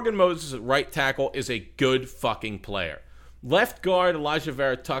 Morgan Moses at right tackle, is a good fucking player. Left guard, Elijah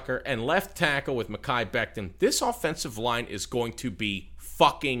Vera-Tucker, and left tackle with Mekhi Becton. This offensive line is going to be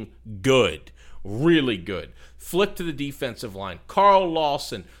fucking good. Really good. Flip to the defensive line. Carl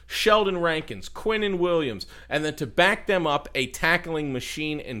Lawson, Sheldon Rankins, Quinnen Williams, and then to back them up, a tackling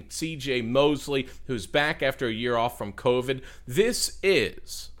machine in C.J. Mosley, who's back after a year off from COVID. This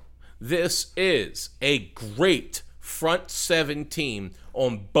is a great front 7 team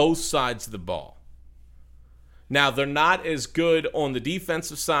on both sides of the ball. Now, they're not as good on the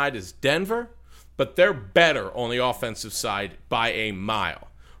defensive side as Denver, but they're better on the offensive side by a mile.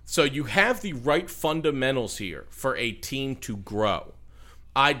 So you have the right fundamentals here for a team to grow.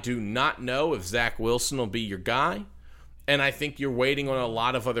 I do not know if Zach Wilson will be your guy. And I think you're waiting on a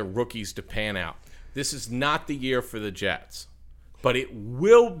lot of other rookies to pan out. This is not the year for the Jets. But it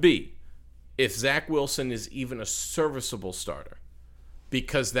will be if Zach Wilson is even a serviceable starter.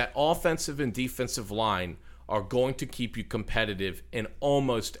 Because that offensive and defensive line are going to keep you competitive in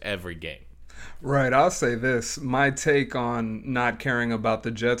almost every game. Right, I'll say this. My take on not caring about the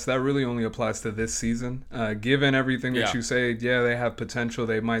Jets, that really only applies to this season. Given everything that you say, yeah, they have potential.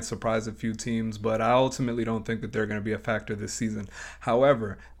 They might surprise a few teams, but I ultimately don't think that they're going to be a factor this season.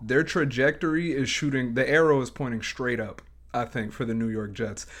 However, their trajectory is shooting, the arrow is pointing straight up, I think, for the New York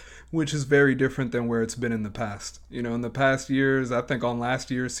Jets, which is very different than where it's been in the past. You know, in the past years, I think on last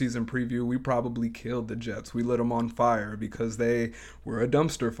year's season preview, we probably killed the Jets. We lit them on fire because they were a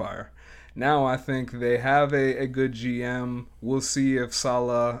dumpster fire. Now I think they have a good GM. We'll see if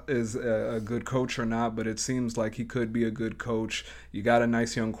Saleh is a good coach or not, but it seems like he could be a good coach. You got a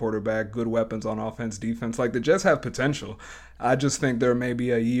nice young quarterback, good weapons on offense, defense. Like, the Jets have potential. I just think they're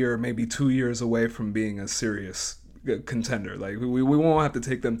maybe a year, maybe 2 years away from being a serious contender. Like, we won't have to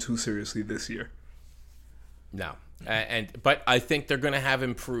take them too seriously this year. No. But I think they're going to have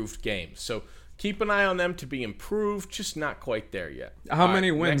improved games. So keep an eye on them to be improved, just not quite there yet. How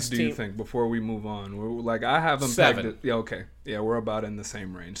many wins do you think before we move on? I have them 7. pegged. Yeah, okay. Yeah, we're about in the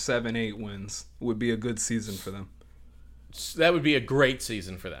same range. 7, 8 wins would be a good season for them. That would be a great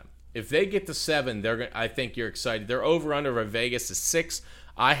season for them. If they get to 7, I think you're excited. They're over under of Vegas is 6.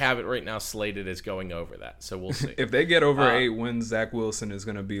 I have it right now slated as going over that, so we'll see. If they get over 8 wins, Zach Wilson is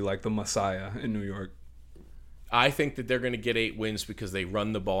going to be like the Messiah in New York. I think that they're going to get 8 wins because they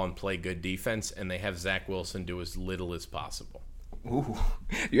run the ball and play good defense, and they have Zach Wilson do as little as possible. Ooh,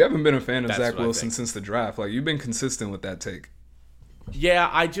 you haven't been a fan of Zach Wilson since the draft. Like, you've been consistent with that take.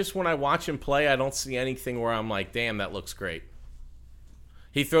 Yeah, when I watch him play, I don't see anything where I'm like, damn, that looks great.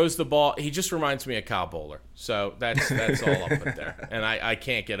 He throws the ball. He just reminds me of Kyle Bowler. So that's all I'll put there. And I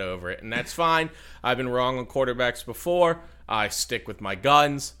can't get over it. And that's fine. I've been wrong on quarterbacks before. I stick with my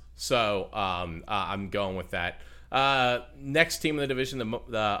guns. So I'm going with that. Next team in the division,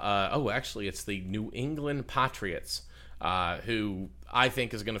 it's the New England Patriots, who I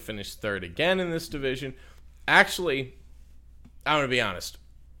think is going to finish third again in this division. Actually, I'm going to be honest.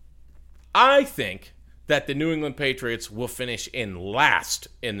 I think that the New England Patriots will finish in last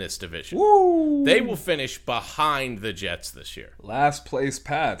in this division. Woo! They will finish behind the Jets this year. Last place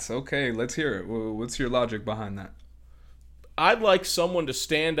Pats. Okay, let's hear it. What's your logic behind that? I'd like someone to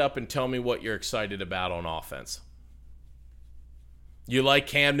stand up and tell me what you're excited about on offense. You like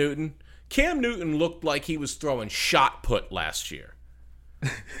Cam Newton? Cam Newton looked like he was throwing shot put last year.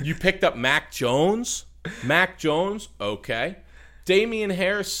 You picked up Mac Jones? Mac Jones? Okay. Damian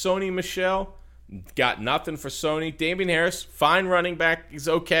Harris, Sony Michel? Got nothing for Sony. Damian Harris, fine running back. He's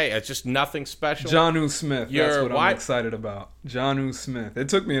okay. It's just nothing special. Jonnu Smith. That's what I'm excited about. Jonnu Smith. It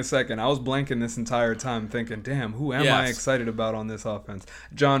took me a second. I was blanking this entire time thinking, damn, who am I excited about on this offense?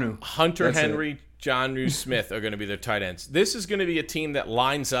 Jonnu. Hunter Henry, Jonnu Smith are going to be their tight ends. This is going to be a team that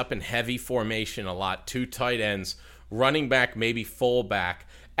lines up in heavy formation a lot. 2 tight ends, running back, maybe fullback,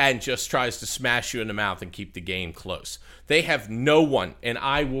 and just tries to smash you in the mouth and keep the game close. They have no one, and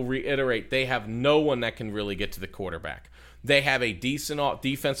I will reiterate, they have no one that can really get to the quarterback. They have a decent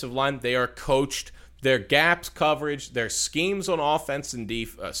defensive line. They are coached. Their gaps coverage, their schemes on offense and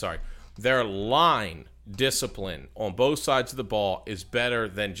their line discipline on both sides of the ball is better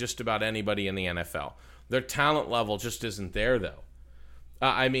than just about anybody in the NFL. Their talent level just isn't there, though.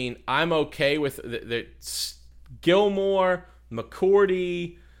 I'm okay with the Gilmore,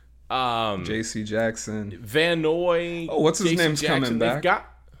 McCourty, J.C. Jackson, Van Noy. Oh, what's his name's Jackson. coming back? They've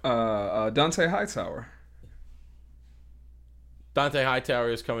got Dante Hightower. Dante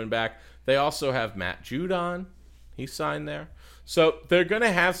Hightower is coming back. They also have Matt Judon. He signed there. So they're going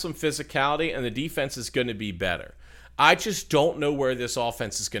to have some physicality, and the defense is going to be better. I just don't know where this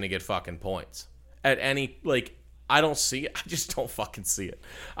offense is going to get fucking points. At any, I don't see it. I just don't fucking see it.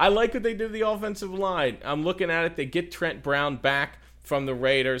 I like what they did to the offensive line. I'm looking at it. They get Trent Brown back from the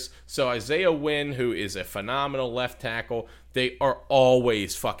Raiders. So Isaiah Wynn, who is a phenomenal left tackle, they are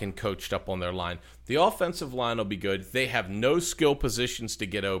always fucking coached up on their line. The offensive line will be good. They have no skill positions to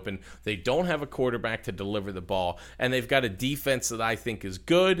get open. They don't have a quarterback to deliver the ball. And they've got a defense that I think is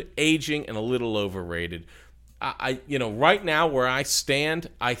good, aging, and a little overrated. Right now where I stand,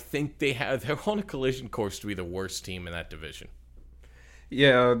 I think they're on a collision course to be the worst team in that division.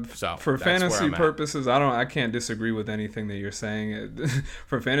 Yeah, So for that's where fantasy I'm at. purposes, I can't disagree with anything that you're saying.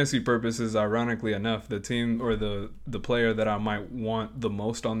 For fantasy purposes, ironically enough, the team or the player that I might want the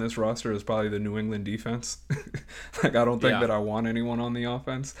most on this roster is probably the New England defense. Like, I don't think that I want anyone on the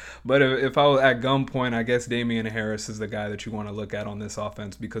offense. But if I was at gunpoint, I guess Damian Harris is the guy that you want to look at on this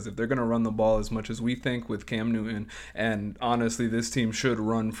offense, because if they're going to run the ball as much as we think with Cam Newton, and honestly, this team should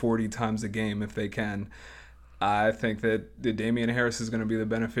run 40 times a game if they can, I think that Damian Harris is going to be the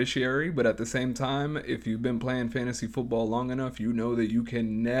beneficiary. But at the same time, if you've been playing fantasy football long enough, you know that you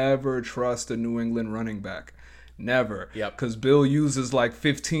can never trust a New England running back. Never. Yep. Because Bill uses like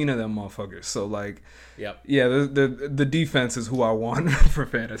 15 of them motherfuckers. So, like, Yep. yeah, the defense is who I want for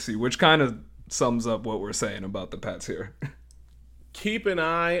fantasy, which kind of sums up what we're saying about the Pats here. Keep an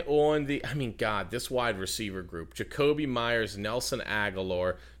eye on this wide receiver group. Jacoby Myers, Nelson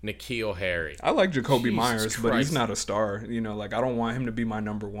Aguilar, N'Keal Harry. I like Jacoby Jesus Myers, but he's Christ. not a star. You know, like, I don't want him to be my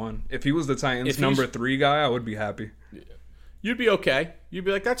number one. If he was the Titans' number 3 guy, I would be happy. You'd be okay. You'd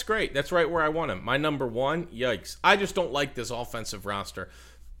be like, that's great. That's right where I want him. My number one, yikes. I just don't like this offensive roster.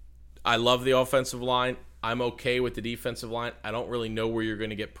 I love the offensive line. I'm okay with the defensive line. I don't really know where you're going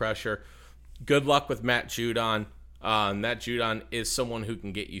to get pressure. Good luck with Matt Judon. Matt Judon is someone who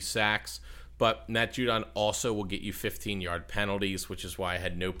can get you sacks, but Matt Judon also will get you 15-yard penalties, which is why I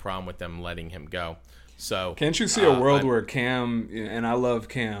had no problem with them letting him go. So can't you see a world where Cam, and I love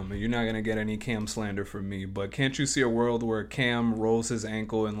Cam, you're not going to get any Cam slander from me, but can't you see a world where Cam rolls his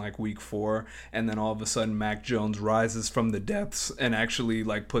ankle in like week 4, and then all of a sudden Mac Jones rises from the depths and actually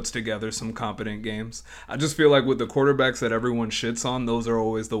like puts together some competent games? I just feel like with the quarterbacks that everyone shits on, those are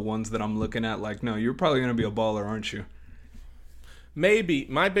always the ones that I'm looking at like, no, you're probably going to be a baller, aren't you? Maybe.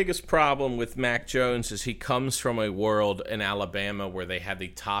 My biggest problem with Mac Jones is he comes from a world in Alabama where they had the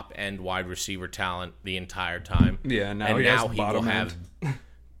top-end wide receiver talent the entire time. Yeah, now and he now has he will have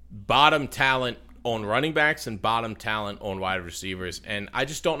bottom talent on running backs and bottom talent on wide receivers, and I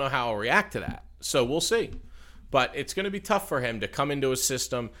just don't know how I'll react to that. So we'll see. But it's going to be tough for him to come into a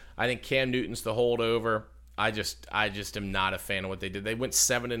system. I think Cam Newton's the holdover. I just am not a fan of what they did. They went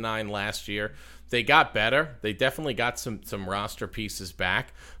 7-9 last year. They got better. They definitely got some roster pieces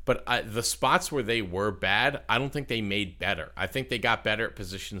back. But the spots where they were bad, I don't think they made better. I think they got better at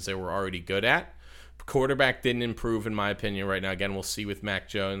positions they were already good at. Quarterback didn't improve, in my opinion, right now. Again, we'll see with Mac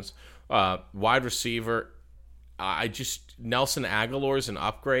Jones. Wide receiver, Nelson Aguilar's an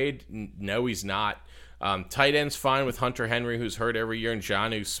upgrade. No, he's not. Tight end's fine with Hunter Henry, who's hurt every year, and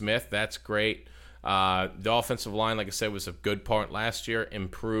Jonnu Smith. That's great. The offensive line, like I said, was a good part last year.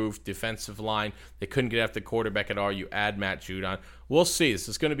 Improved defensive line. They couldn't get after the quarterback at all. You add Matt Judon. We'll see. This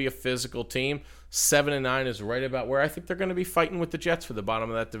is going to be a physical team. 7-9 is right about where I think they're going to be fighting with the Jets for the bottom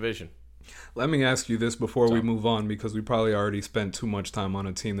of that division. Let me ask you this before we move on, because we probably already spent too much time on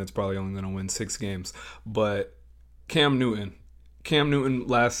a team that's probably only going to win 6 games. But Cam Newton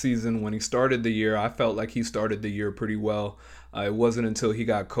last season, when he started the year, I felt like he started the year pretty well. It wasn't until he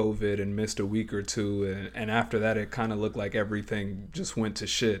got COVID and missed a week or two, and after that it kind of looked like everything just went to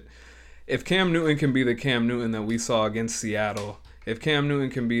shit. If Cam Newton can be the Cam Newton that we saw against Seattle, if Cam Newton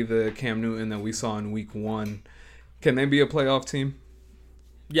can be the Cam Newton that we saw in week 1, can they be a playoff team?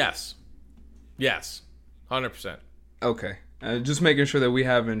 Yes. 100%. Okay. Just making sure that we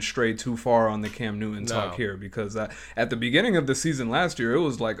haven't strayed too far on the Cam Newton talk here, because at the beginning of the season last year, it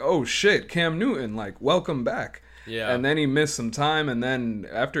was like, oh shit, Cam Newton, like, welcome back. Yeah. And then he missed some time, and then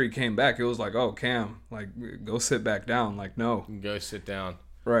after he came back, it was like, oh, Cam, like, go sit back down. Like, no. Go sit down.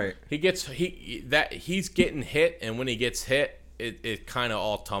 Right. He's getting hit, and when he gets hit, it kind of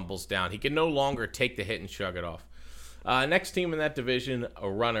all tumbles down. He can no longer take the hit and shrug it off. Next team in that division,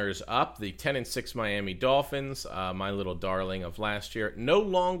 runners up, the 10-6 Miami Dolphins, my little darling of last year. No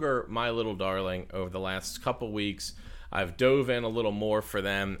longer my little darling over the last couple weeks. I've dove in a little more for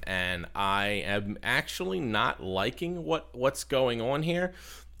them, and I am actually not liking what's going on here.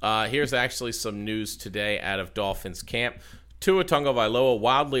 Here's actually some news today out of Dolphins camp. Tua Tagovailoa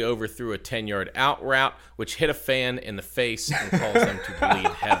wildly overthrew a 10-yard out route, which hit a fan in the face and caused them to bleed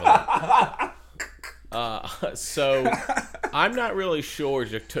heavily. So I'm not really sure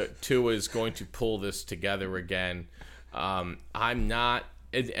if Tua is going to pull this together again. I'm not.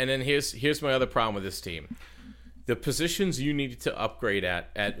 And then here's my other problem with this team. The positions you needed to upgrade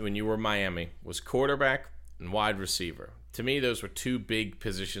at when you were Miami was quarterback and wide receiver. To me, those were 2 big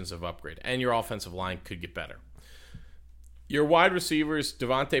positions of upgrade. And your offensive line could get better. Your wide receivers,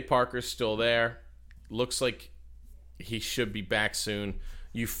 Devontae Parker's still there. Looks like he should be back soon.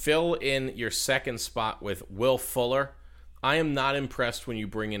 You fill in your second spot with Will Fuller. I am not impressed when you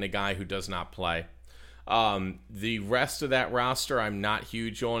bring in a guy who does not play. The rest of that roster, I'm not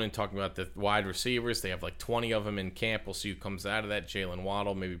huge on. And talking about the wide receivers, they have like 20 of them in camp. We'll see who comes out of that. Jalen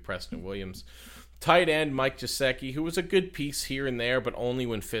Waddle, maybe Preston Williams. Tight end, Mike Gesicki, who was a good piece here and there, but only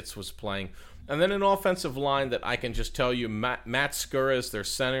when Fitz was playing. And then an offensive line that I can just tell you, Matt Skura is their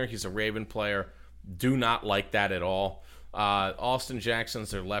center. He's a Raven player. Do not like that at all. Austin Jackson's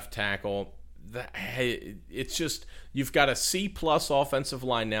their left tackle. It's just, you've got a C-plus offensive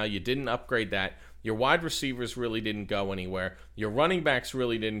line now. You didn't upgrade that. Your wide receivers really didn't go anywhere. Your running backs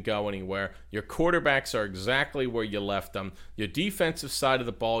really didn't go anywhere. Your quarterbacks are exactly where you left them. Your defensive side of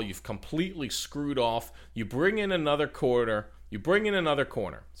the ball, you've completely screwed off. You bring in another corner.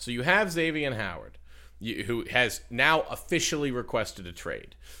 So you have Xavier Howard, who has now officially requested a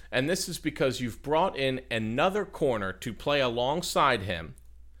trade. And this is because you've brought in another corner to play alongside him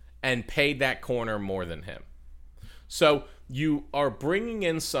and paid that corner more than him. So you are bringing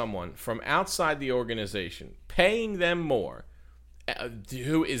in someone from outside the organization, paying them more,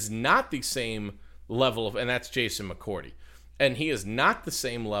 who is not the same level of, and that's Jason McCourty. And he is not the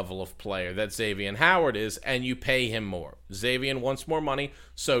same level of player that Xavier Howard is, and you pay him more. Xavier wants more money,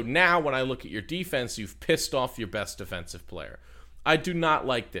 so now when I look at your defense, you've pissed off your best defensive player. I do not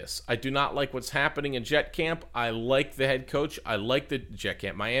like this. I do not like what's happening in Jet Camp. I like the head coach. I like the Jet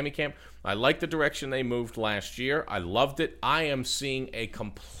Camp, Miami Camp. I like the direction they moved last year. I loved it. I am seeing a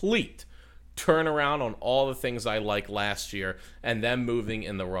complete turnaround on all the things I liked last year and them moving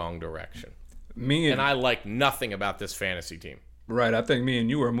in the wrong direction. And I like nothing about this fantasy team. Right, I think me and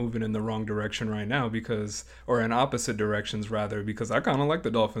you are moving in the wrong direction right now or in opposite directions rather, because I kind of like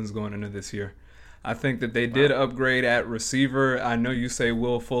the Dolphins going into this year. I think that they did upgrade at receiver. I know you say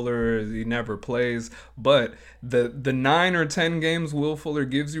Will Fuller, he never plays, but the 9 or 10 games Will Fuller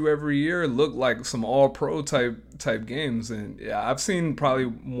gives you every year look like some all-pro type games. And yeah, I've seen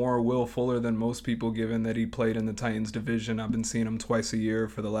probably more Will Fuller than most people, given that he played in the Titans division. I've been seeing him twice a year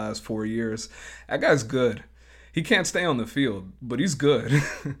for the last 4 years. That guy's good. He can't stay on the field, but he's good.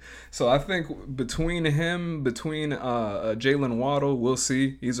 So I think between Jalen Waddle, we'll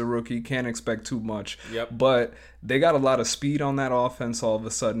see. He's a rookie. Can't expect too much. Yep. But they got a lot of speed on that offense all of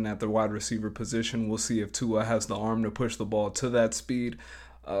a sudden at the wide receiver position. We'll see if Tua has the arm to push the ball to that speed.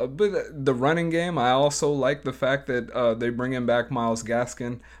 But the running game, I also like the fact that they bring in back Myles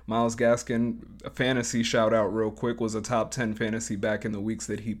Gaskin. Myles Gaskin, a fantasy shout out real quick, was a top 10 fantasy back in the weeks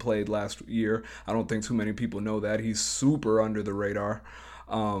that he played last year. I don't think too many people know that. He's super under the radar.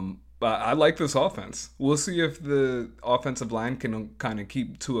 But I like this offense. We'll see if the offensive line can kind of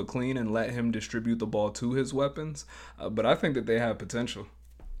keep Tua clean and let him distribute the ball to his weapons. But I think that they have potential.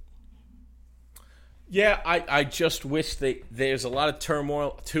 Yeah, I just wish there's a lot of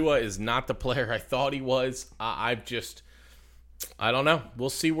turmoil. Tua is not the player I thought he was. I don't know. We'll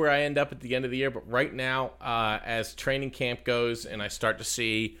see where I end up at the end of the year. But right now, as training camp goes and I start to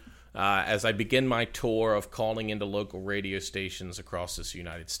see, as I begin my tour of calling into local radio stations across this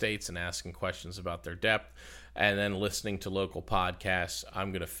United States and asking questions about their depth and then listening to local podcasts,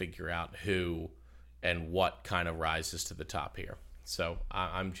 I'm going to figure out who and what kind of rises to the top here. So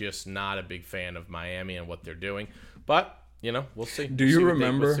I'm just not a big fan of Miami and what they're doing. But, we'll see. Do you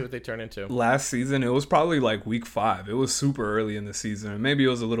remember? We'll see what they turn into. Last season, it was probably like week 5. It was super early in the season. Maybe it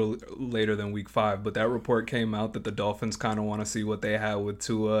was a little later than week 5. But that report came out that the Dolphins kind of want to see what they had with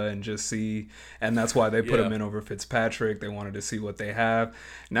Tua and just see. And that's why they put him in over Fitzpatrick. They wanted to see what they have.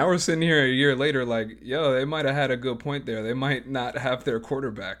 Now we're sitting here a year later like, they might have had a good point there. They might not have their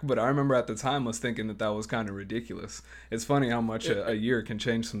quarterback. But I remember at the time was thinking that was kind of ridiculous. It's funny how much a year can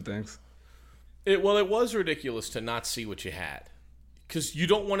change some things. It was ridiculous to not see what you had, because you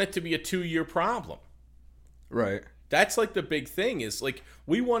don't want it to be a 2-year problem. Right. That's like the big thing is like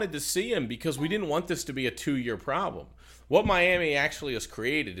we wanted to see him because we didn't want this to be a 2-year problem. What Miami actually has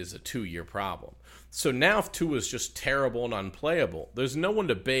created is a 2-year problem. So now if Tua is just terrible and unplayable, there's no one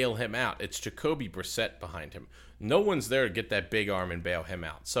to bail him out. It's Jacoby Brissett behind him. No one's there to get that big arm and bail him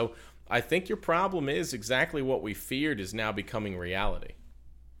out. So I think your problem is exactly what we feared is now becoming reality.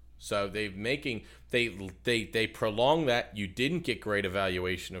 So they prolong that. You didn't get great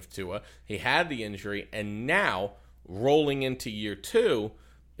evaluation of Tua. He had the injury, and now rolling into year 2,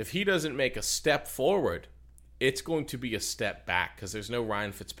 if he doesn't make a step forward, it's going to be a step back because there's no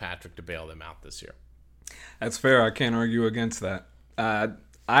Ryan Fitzpatrick to bail them out this year. That's fair. I can't argue against that. I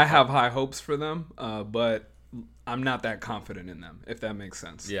have high hopes for them, but I'm not that confident in them, if that makes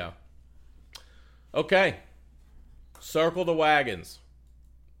sense. Yeah. Okay. Circle the wagons.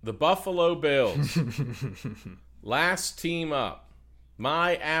 The Buffalo Bills, last team up,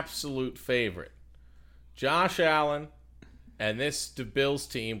 my absolute favorite, Josh Allen and this Bills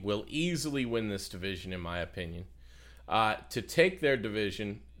team will easily win this division, in my opinion. To take their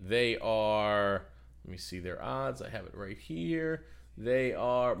division, they are, let me see their odds. I have it right here. They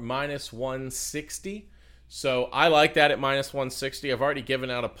are minus 160. So I like that at minus 160. I've already given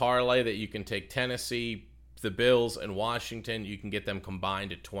out a parlay that you can take Tennessee, the Bills, and Washington. You can get them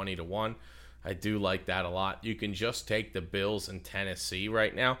combined at 20-1. I do like that a lot. You can just take the Bills and Tennessee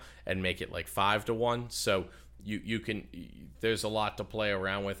right now and make it like 5-1. So you can. There's a lot to play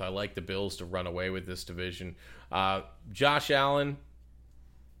around with. I like the Bills to run away with this division. Josh Allen.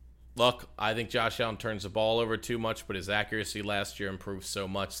 Look, I think Josh Allen turns the ball over too much, but his accuracy last year improved so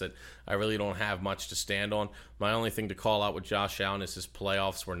much that I really don't have much to stand on. My only thing to call out with Josh Allen is his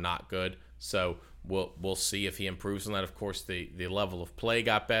playoffs were not good. So we'll see if he improves on that. Of course, the level of play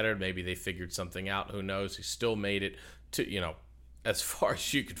got better. Maybe they figured something out. Who knows? He still made it to, as far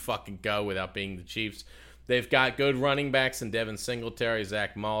as you could fucking go without being the Chiefs. They've got good running backs in Devin Singletary,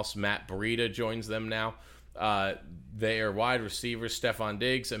 Zach Moss, Matt Breida joins them now. They are wide receivers, Stephon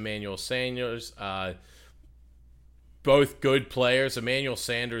Diggs, Emmanuel Sanders, both good players. Emmanuel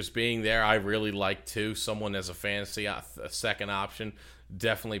Sanders being there, I really like too. Someone as a fantasy, a second option,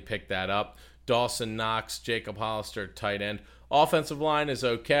 definitely pick that up. Dawson Knox, Jacob Hollister, tight end. Offensive line is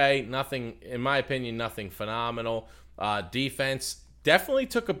okay. Nothing, in my opinion, nothing phenomenal. Defense definitely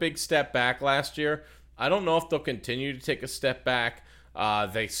took a big step back last year. I don't know if they'll continue to take a step back.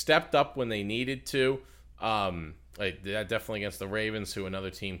 They stepped up when they needed to. Definitely against the Ravens, who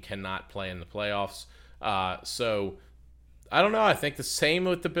another team cannot play in the playoffs. So I don't know. I think the same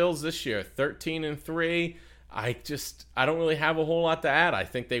with the Bills this year, 13-3. I don't really have a whole lot to add. I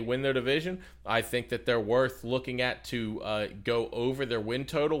think they win their division. I think that they're worth looking at to go over their win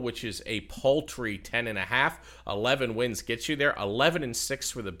total, which is a paltry 10.5. 11 wins gets you there.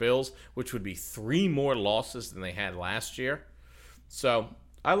 11-6 for the Bills, which would be 3 more losses than they had last year. So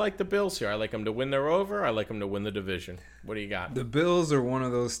I like the Bills here. I like them to win their over. I like them to win the division. What do you got? The Bills are one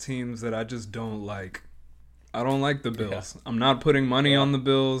of those teams that I just don't like. I don't like the Bills. Yeah. I'm not putting money on the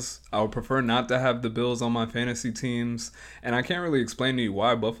Bills. I would prefer not to have the Bills on my fantasy teams. And I can't really explain to you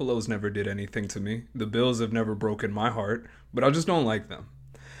why. Buffalo's never did anything to me. The Bills have never broken my heart. But I just don't like them.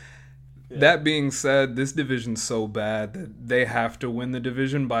 Yeah. That being said, this division's so bad that they have to win the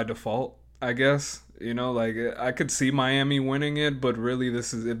division by default, I guess. I could see Miami winning it, but really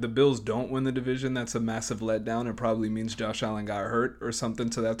if the Bills don't win the division, that's a massive letdown. It probably means Josh Allen got hurt or something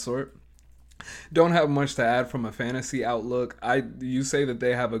to that sort. Don't have much to add from a fantasy outlook. You say that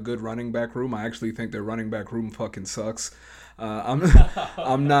they have a good running back room. I actually think their running back room fucking sucks.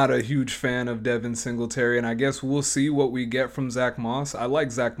 I'm not a huge fan of Devin Singletary, and I guess we'll see what we get from Zach Moss. I like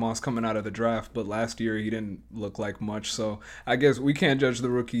Zach Moss coming out of the draft, but last year he didn't look like much, so I guess we can't judge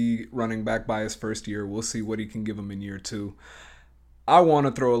the rookie running back by his first year. We'll see what he can give him in year 2. I want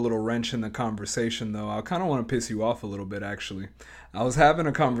to throw a little wrench in the conversation, though. I kind of want to piss you off a little bit, actually. I was having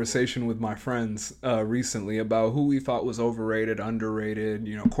a conversation with my friends recently about who we thought was overrated, underrated,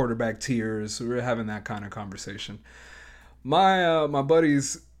 quarterback tiers. We were having that kind of conversation. My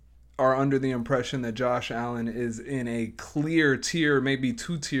buddies are under the impression that Josh Allen is in a clear tier, maybe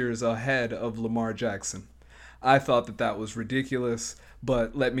 2 tiers ahead of Lamar Jackson. I thought that was ridiculous,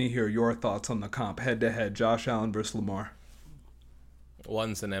 but let me hear your thoughts on the comp head-to-head, Josh Allen versus Lamar.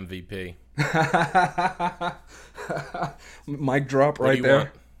 One's an MVP. Mic drop right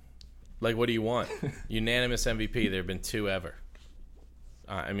there. What do you want? Unanimous MVP. There have been 2 ever.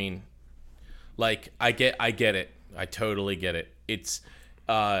 I get it. I totally get it. It's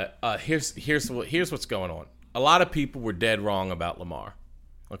here's what's going on. A lot of people were dead wrong about Lamar.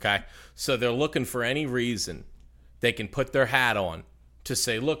 Okay, so they're looking for any reason they can put their hat on to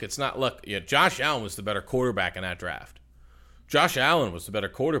say, look, it's not luck. Josh Allen was the better quarterback in that draft. Josh Allen was the better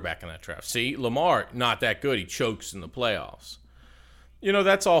quarterback in that draft. See, Lamar, not that good. He chokes in the playoffs.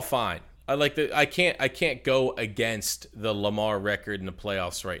 That's all fine. I can't go against the Lamar record in the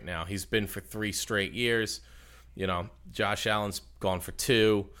playoffs right now. He's been for 3 straight years. Josh Allen's gone for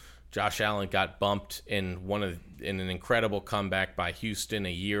 2. Josh Allen got bumped in an incredible comeback by Houston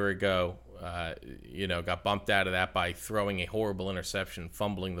a year ago. Got bumped out of that by throwing a horrible interception,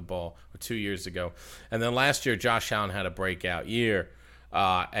 fumbling the ball 2 years ago. And then last year, Josh Allen had a breakout year,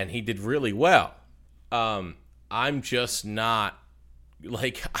 and he did really well. I'm just not,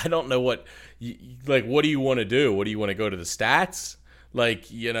 I don't know what do you want to do? What do you want to go to the stats?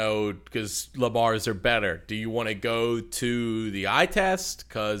 Because Lamar's are better. Do you want to go to the eye test?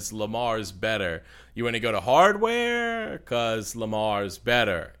 Because Lamar's better. You want to go to hardware? Because Lamar's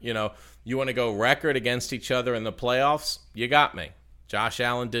better. You want to go record against each other in the playoffs? You got me. Josh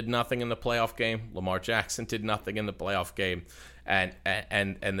Allen did nothing in the playoff game. Lamar Jackson did nothing in the playoff game, and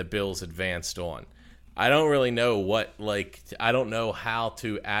the Bills advanced on. I don't really know I don't know how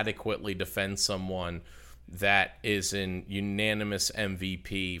to adequately defend someone that is an unanimous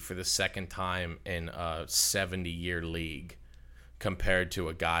MVP for the second time in a 70-year league compared to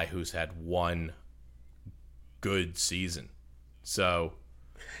a guy who's had one good season. So,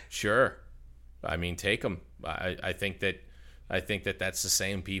 sure. I mean, take him. I think that that's the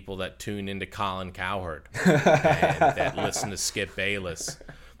same people that tune into Colin Cowherd and that listen to Skip Bayless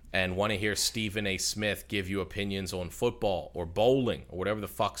and want to hear Stephen A. Smith give you opinions on football or bowling or whatever the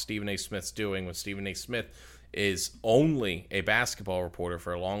fuck Stephen A. Smith's doing when Stephen A. Smith is only a basketball reporter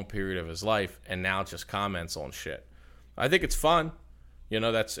for a long period of his life and now just comments on shit. I think it's fun.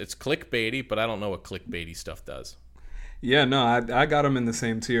 It's clickbaity, but I don't know what clickbaity stuff does. Yeah, no, I got them in the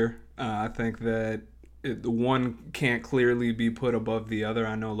same tier. I think that one can't clearly be put above the other.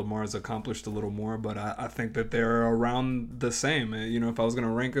 I know Lamar's accomplished a little more, but I think that they're around the same. If I was going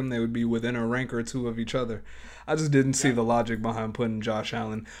to rank them, they would be within a rank or two of each other. I just didn't see the logic behind putting Josh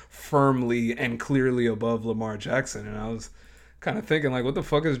Allen firmly and clearly above Lamar Jackson. And I was kind of thinking, what the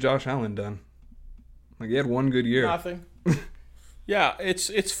fuck has Josh Allen done? He had one good year. Nothing. Yeah,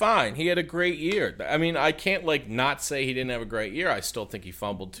 it's fine. He had a great year. I mean, I can't not say he didn't have a great year. I still think he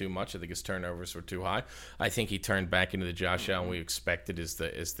fumbled too much. I think his turnovers were too high. I think he turned back into the Josh Allen we expected as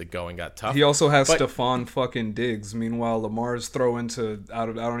the going got tough. He also has Stephon fucking Diggs. Meanwhile, Lamar's throwing to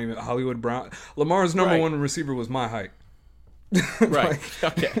Hollywood Brown. Lamar's number one receiver was my height. Right.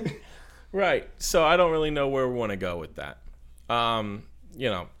 Okay. Right. So I don't really know where we want to go with that.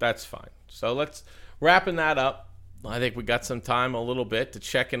 That's fine. So let's wrapping that up. I think we got some time a little bit to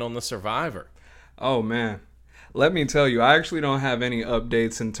check in on the Survivor. Oh, man. Let me tell you, I actually don't have any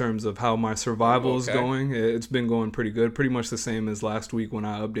updates in terms of how my survival is going. It's been going pretty good. Pretty much the same as last week when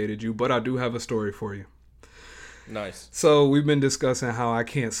I updated you. But I do have a story for you. Nice. So we've been discussing how I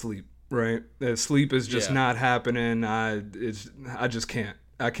can't sleep, right? Sleep is just not happening. I just can't.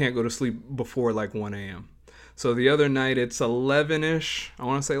 I can't go to sleep before 1 a.m. So the other night, it's 11-ish. I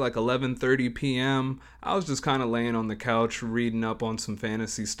want to say 11:30 p.m. I was just kind of laying on the couch, reading up on some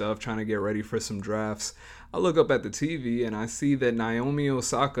fantasy stuff, trying to get ready for some drafts. I look up at the TV, and I see that Naomi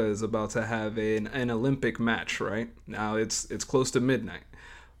Osaka is about to have an Olympic match, right? Now, it's close to midnight.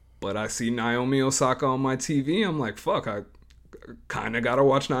 But I see Naomi Osaka on my TV. I'm like, fuck, I kind of got to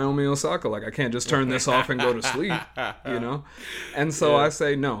watch Naomi Osaka. I can't just turn this off and go to sleep, And so I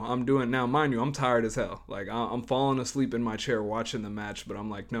say, no, I'm doing now. Mind you, I'm tired as hell. I'm falling asleep in my chair watching the match, but I'm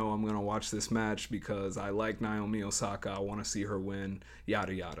like, no, I'm going to watch this match because I like Naomi Osaka. I want to see her win,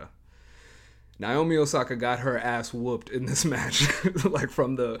 yada, yada. Naomi Osaka got her ass whooped in this match,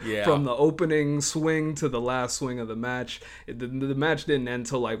 from the opening swing to the last swing of the match. The match didn't end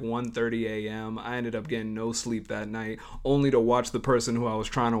till 1:30 a.m. I ended up getting no sleep that night, only to watch the person who I was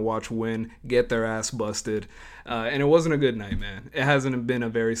trying to watch win get their ass busted. And it wasn't a good night, man. It hasn't been a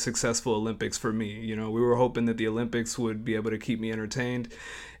very successful Olympics for me. We were hoping that the Olympics would be able to keep me entertained.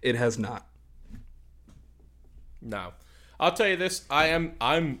 It has not. No. I'll tell you this: I'm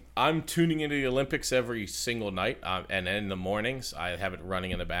tuning into the Olympics every single night, and in the mornings I have it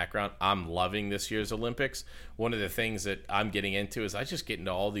running in the background. I'm loving this year's Olympics. One of the things that I'm getting into is I just get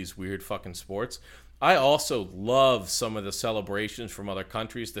into all these weird fucking sports. I also love some of the celebrations from other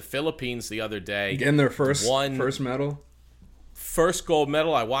countries. The Philippines the other day getting their first medal, first gold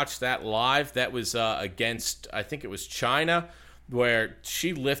medal. I watched that live. That was against, I think it was China, where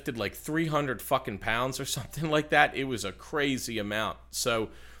she lifted 300 fucking pounds or something like that. It was a crazy amount. So,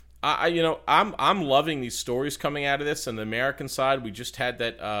 I'm loving these stories coming out of this. On the American side, we just had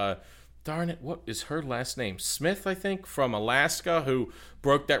that, darn it, what is her last name? Smith, I think, from Alaska, who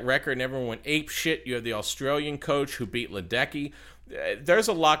broke that record and everyone went ape shit. You have the Australian coach who beat Ledecky. There's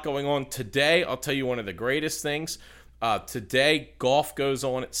a lot going on. Today, I'll tell you one of the greatest things. Today, golf goes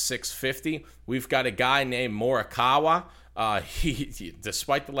on at 6:50. We've got a guy named Morikawa. He,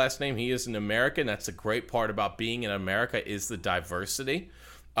 despite the last name, he is an American. That's the great part about being in America is the diversity.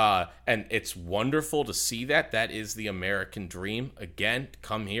 And it's wonderful to see that. That is the American dream. Again,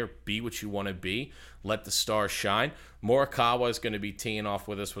 come here, be what you want to be. Let the stars shine. Morikawa is going to be teeing off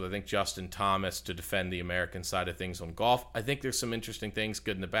with us with, I think, Justin Thomas to defend the American side of things on golf. I think there's some interesting things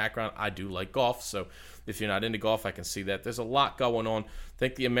good in the background. I do like golf, so if you're not into golf, I can see that. There's a lot going on. I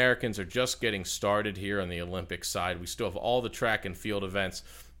think the Americans are just getting started here on the Olympic side. We still have all the track and field events.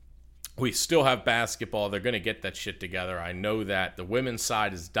 We still have basketball. They're going to get that shit together. I know that. The women's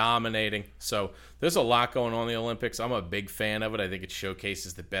side is dominating. So there's a lot going on in the Olympics. I'm a big fan of it. I think it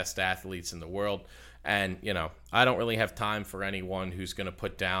showcases the best athletes in the world. And, I don't really have time for anyone who's going to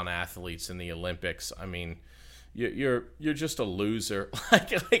put down athletes in the Olympics. I mean, you're just a loser.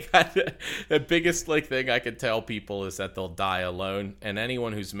 The biggest thing I could tell people is that they'll die alone. And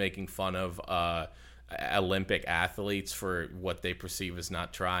anyone who's making fun of Olympic athletes for what they perceive as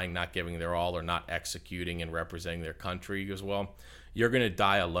not trying, not giving their all, or not executing and representing their country as well, you're going to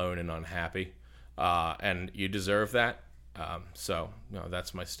die alone and unhappy. And you deserve that.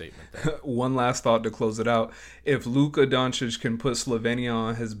 That's my statement there. One last thought to close it out. If Luka Doncic can put Slovenia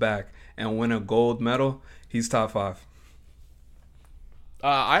on his back and win a gold medal, he's top 5.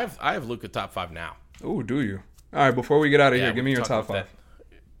 I have Luka top 5 now. Oh, do you? All right, before we get out of here, give me your top 5.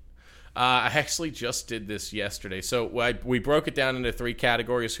 I actually just did this yesterday. So we broke it down into 3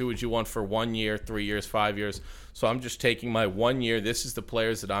 categories. Who would you want for 1 year, 3 years, 5 years? So I'm just taking my 1 year. This is the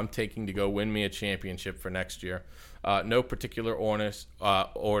players that I'm taking to go win me a championship for next year. No particular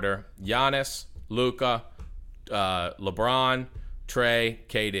order. Giannis, Luka, LeBron, Trey,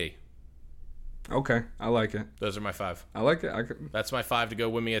 KD. Okay, I like it. Those are my 5. I like it. That's my 5 to go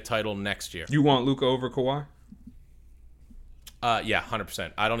win me a title next year. You want Luka over Kawhi? Yeah,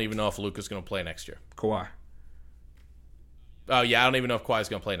 100%. I don't even know if Luka's going to play next year. Kawhi. Oh, yeah, I don't even know if Kawhi's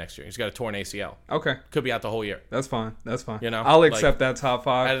going to play next year. He's got a torn ACL. Okay. Could be out the whole year. That's fine. I'll accept that top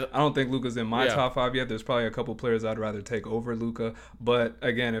 5. I don't think Luka's in my top 5 yet. There's probably a couple players I'd rather take over Luka. But,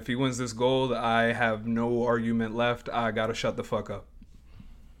 again, if he wins this gold, I have no argument left. I got to shut the fuck up.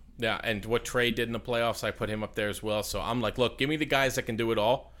 Yeah, and what Trey did in the playoffs, I put him up there as well. So I'm like, look, give me the guys that can do it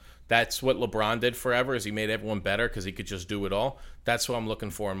all. That's what LeBron did forever, is he made everyone better because he could just do it all. That's what I'm looking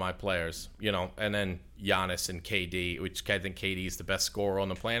for in my players, and then Giannis and KD, which I think KD is the best scorer on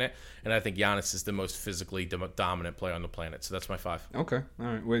the planet, and I think Giannis is the most physically dominant player on the planet. So that's my 5. Okay, all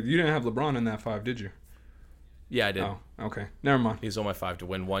right. Wait, you didn't have LeBron in that 5, did you? Yeah, I did. Oh, okay. Never mind. He's on my 5 to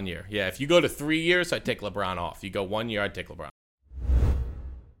win 1 year. Yeah, if you go to 3 years, I'd take LeBron off. You go 1 year, I'd take LeBron.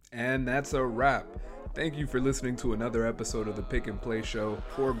 And that's a wrap. Thank you for listening to another episode of the Pick and Play Show.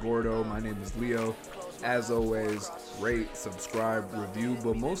 For Gordo, my name is Leo. As always, rate, subscribe, review,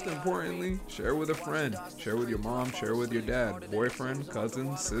 but most importantly, share with a friend. Share with your mom, share with your dad, boyfriend,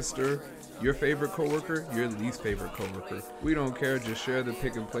 cousin, sister, your favorite coworker, your least favorite coworker. We don't care, just share the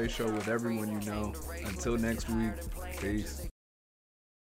Pick and Play Show with everyone you know. Until next week, peace.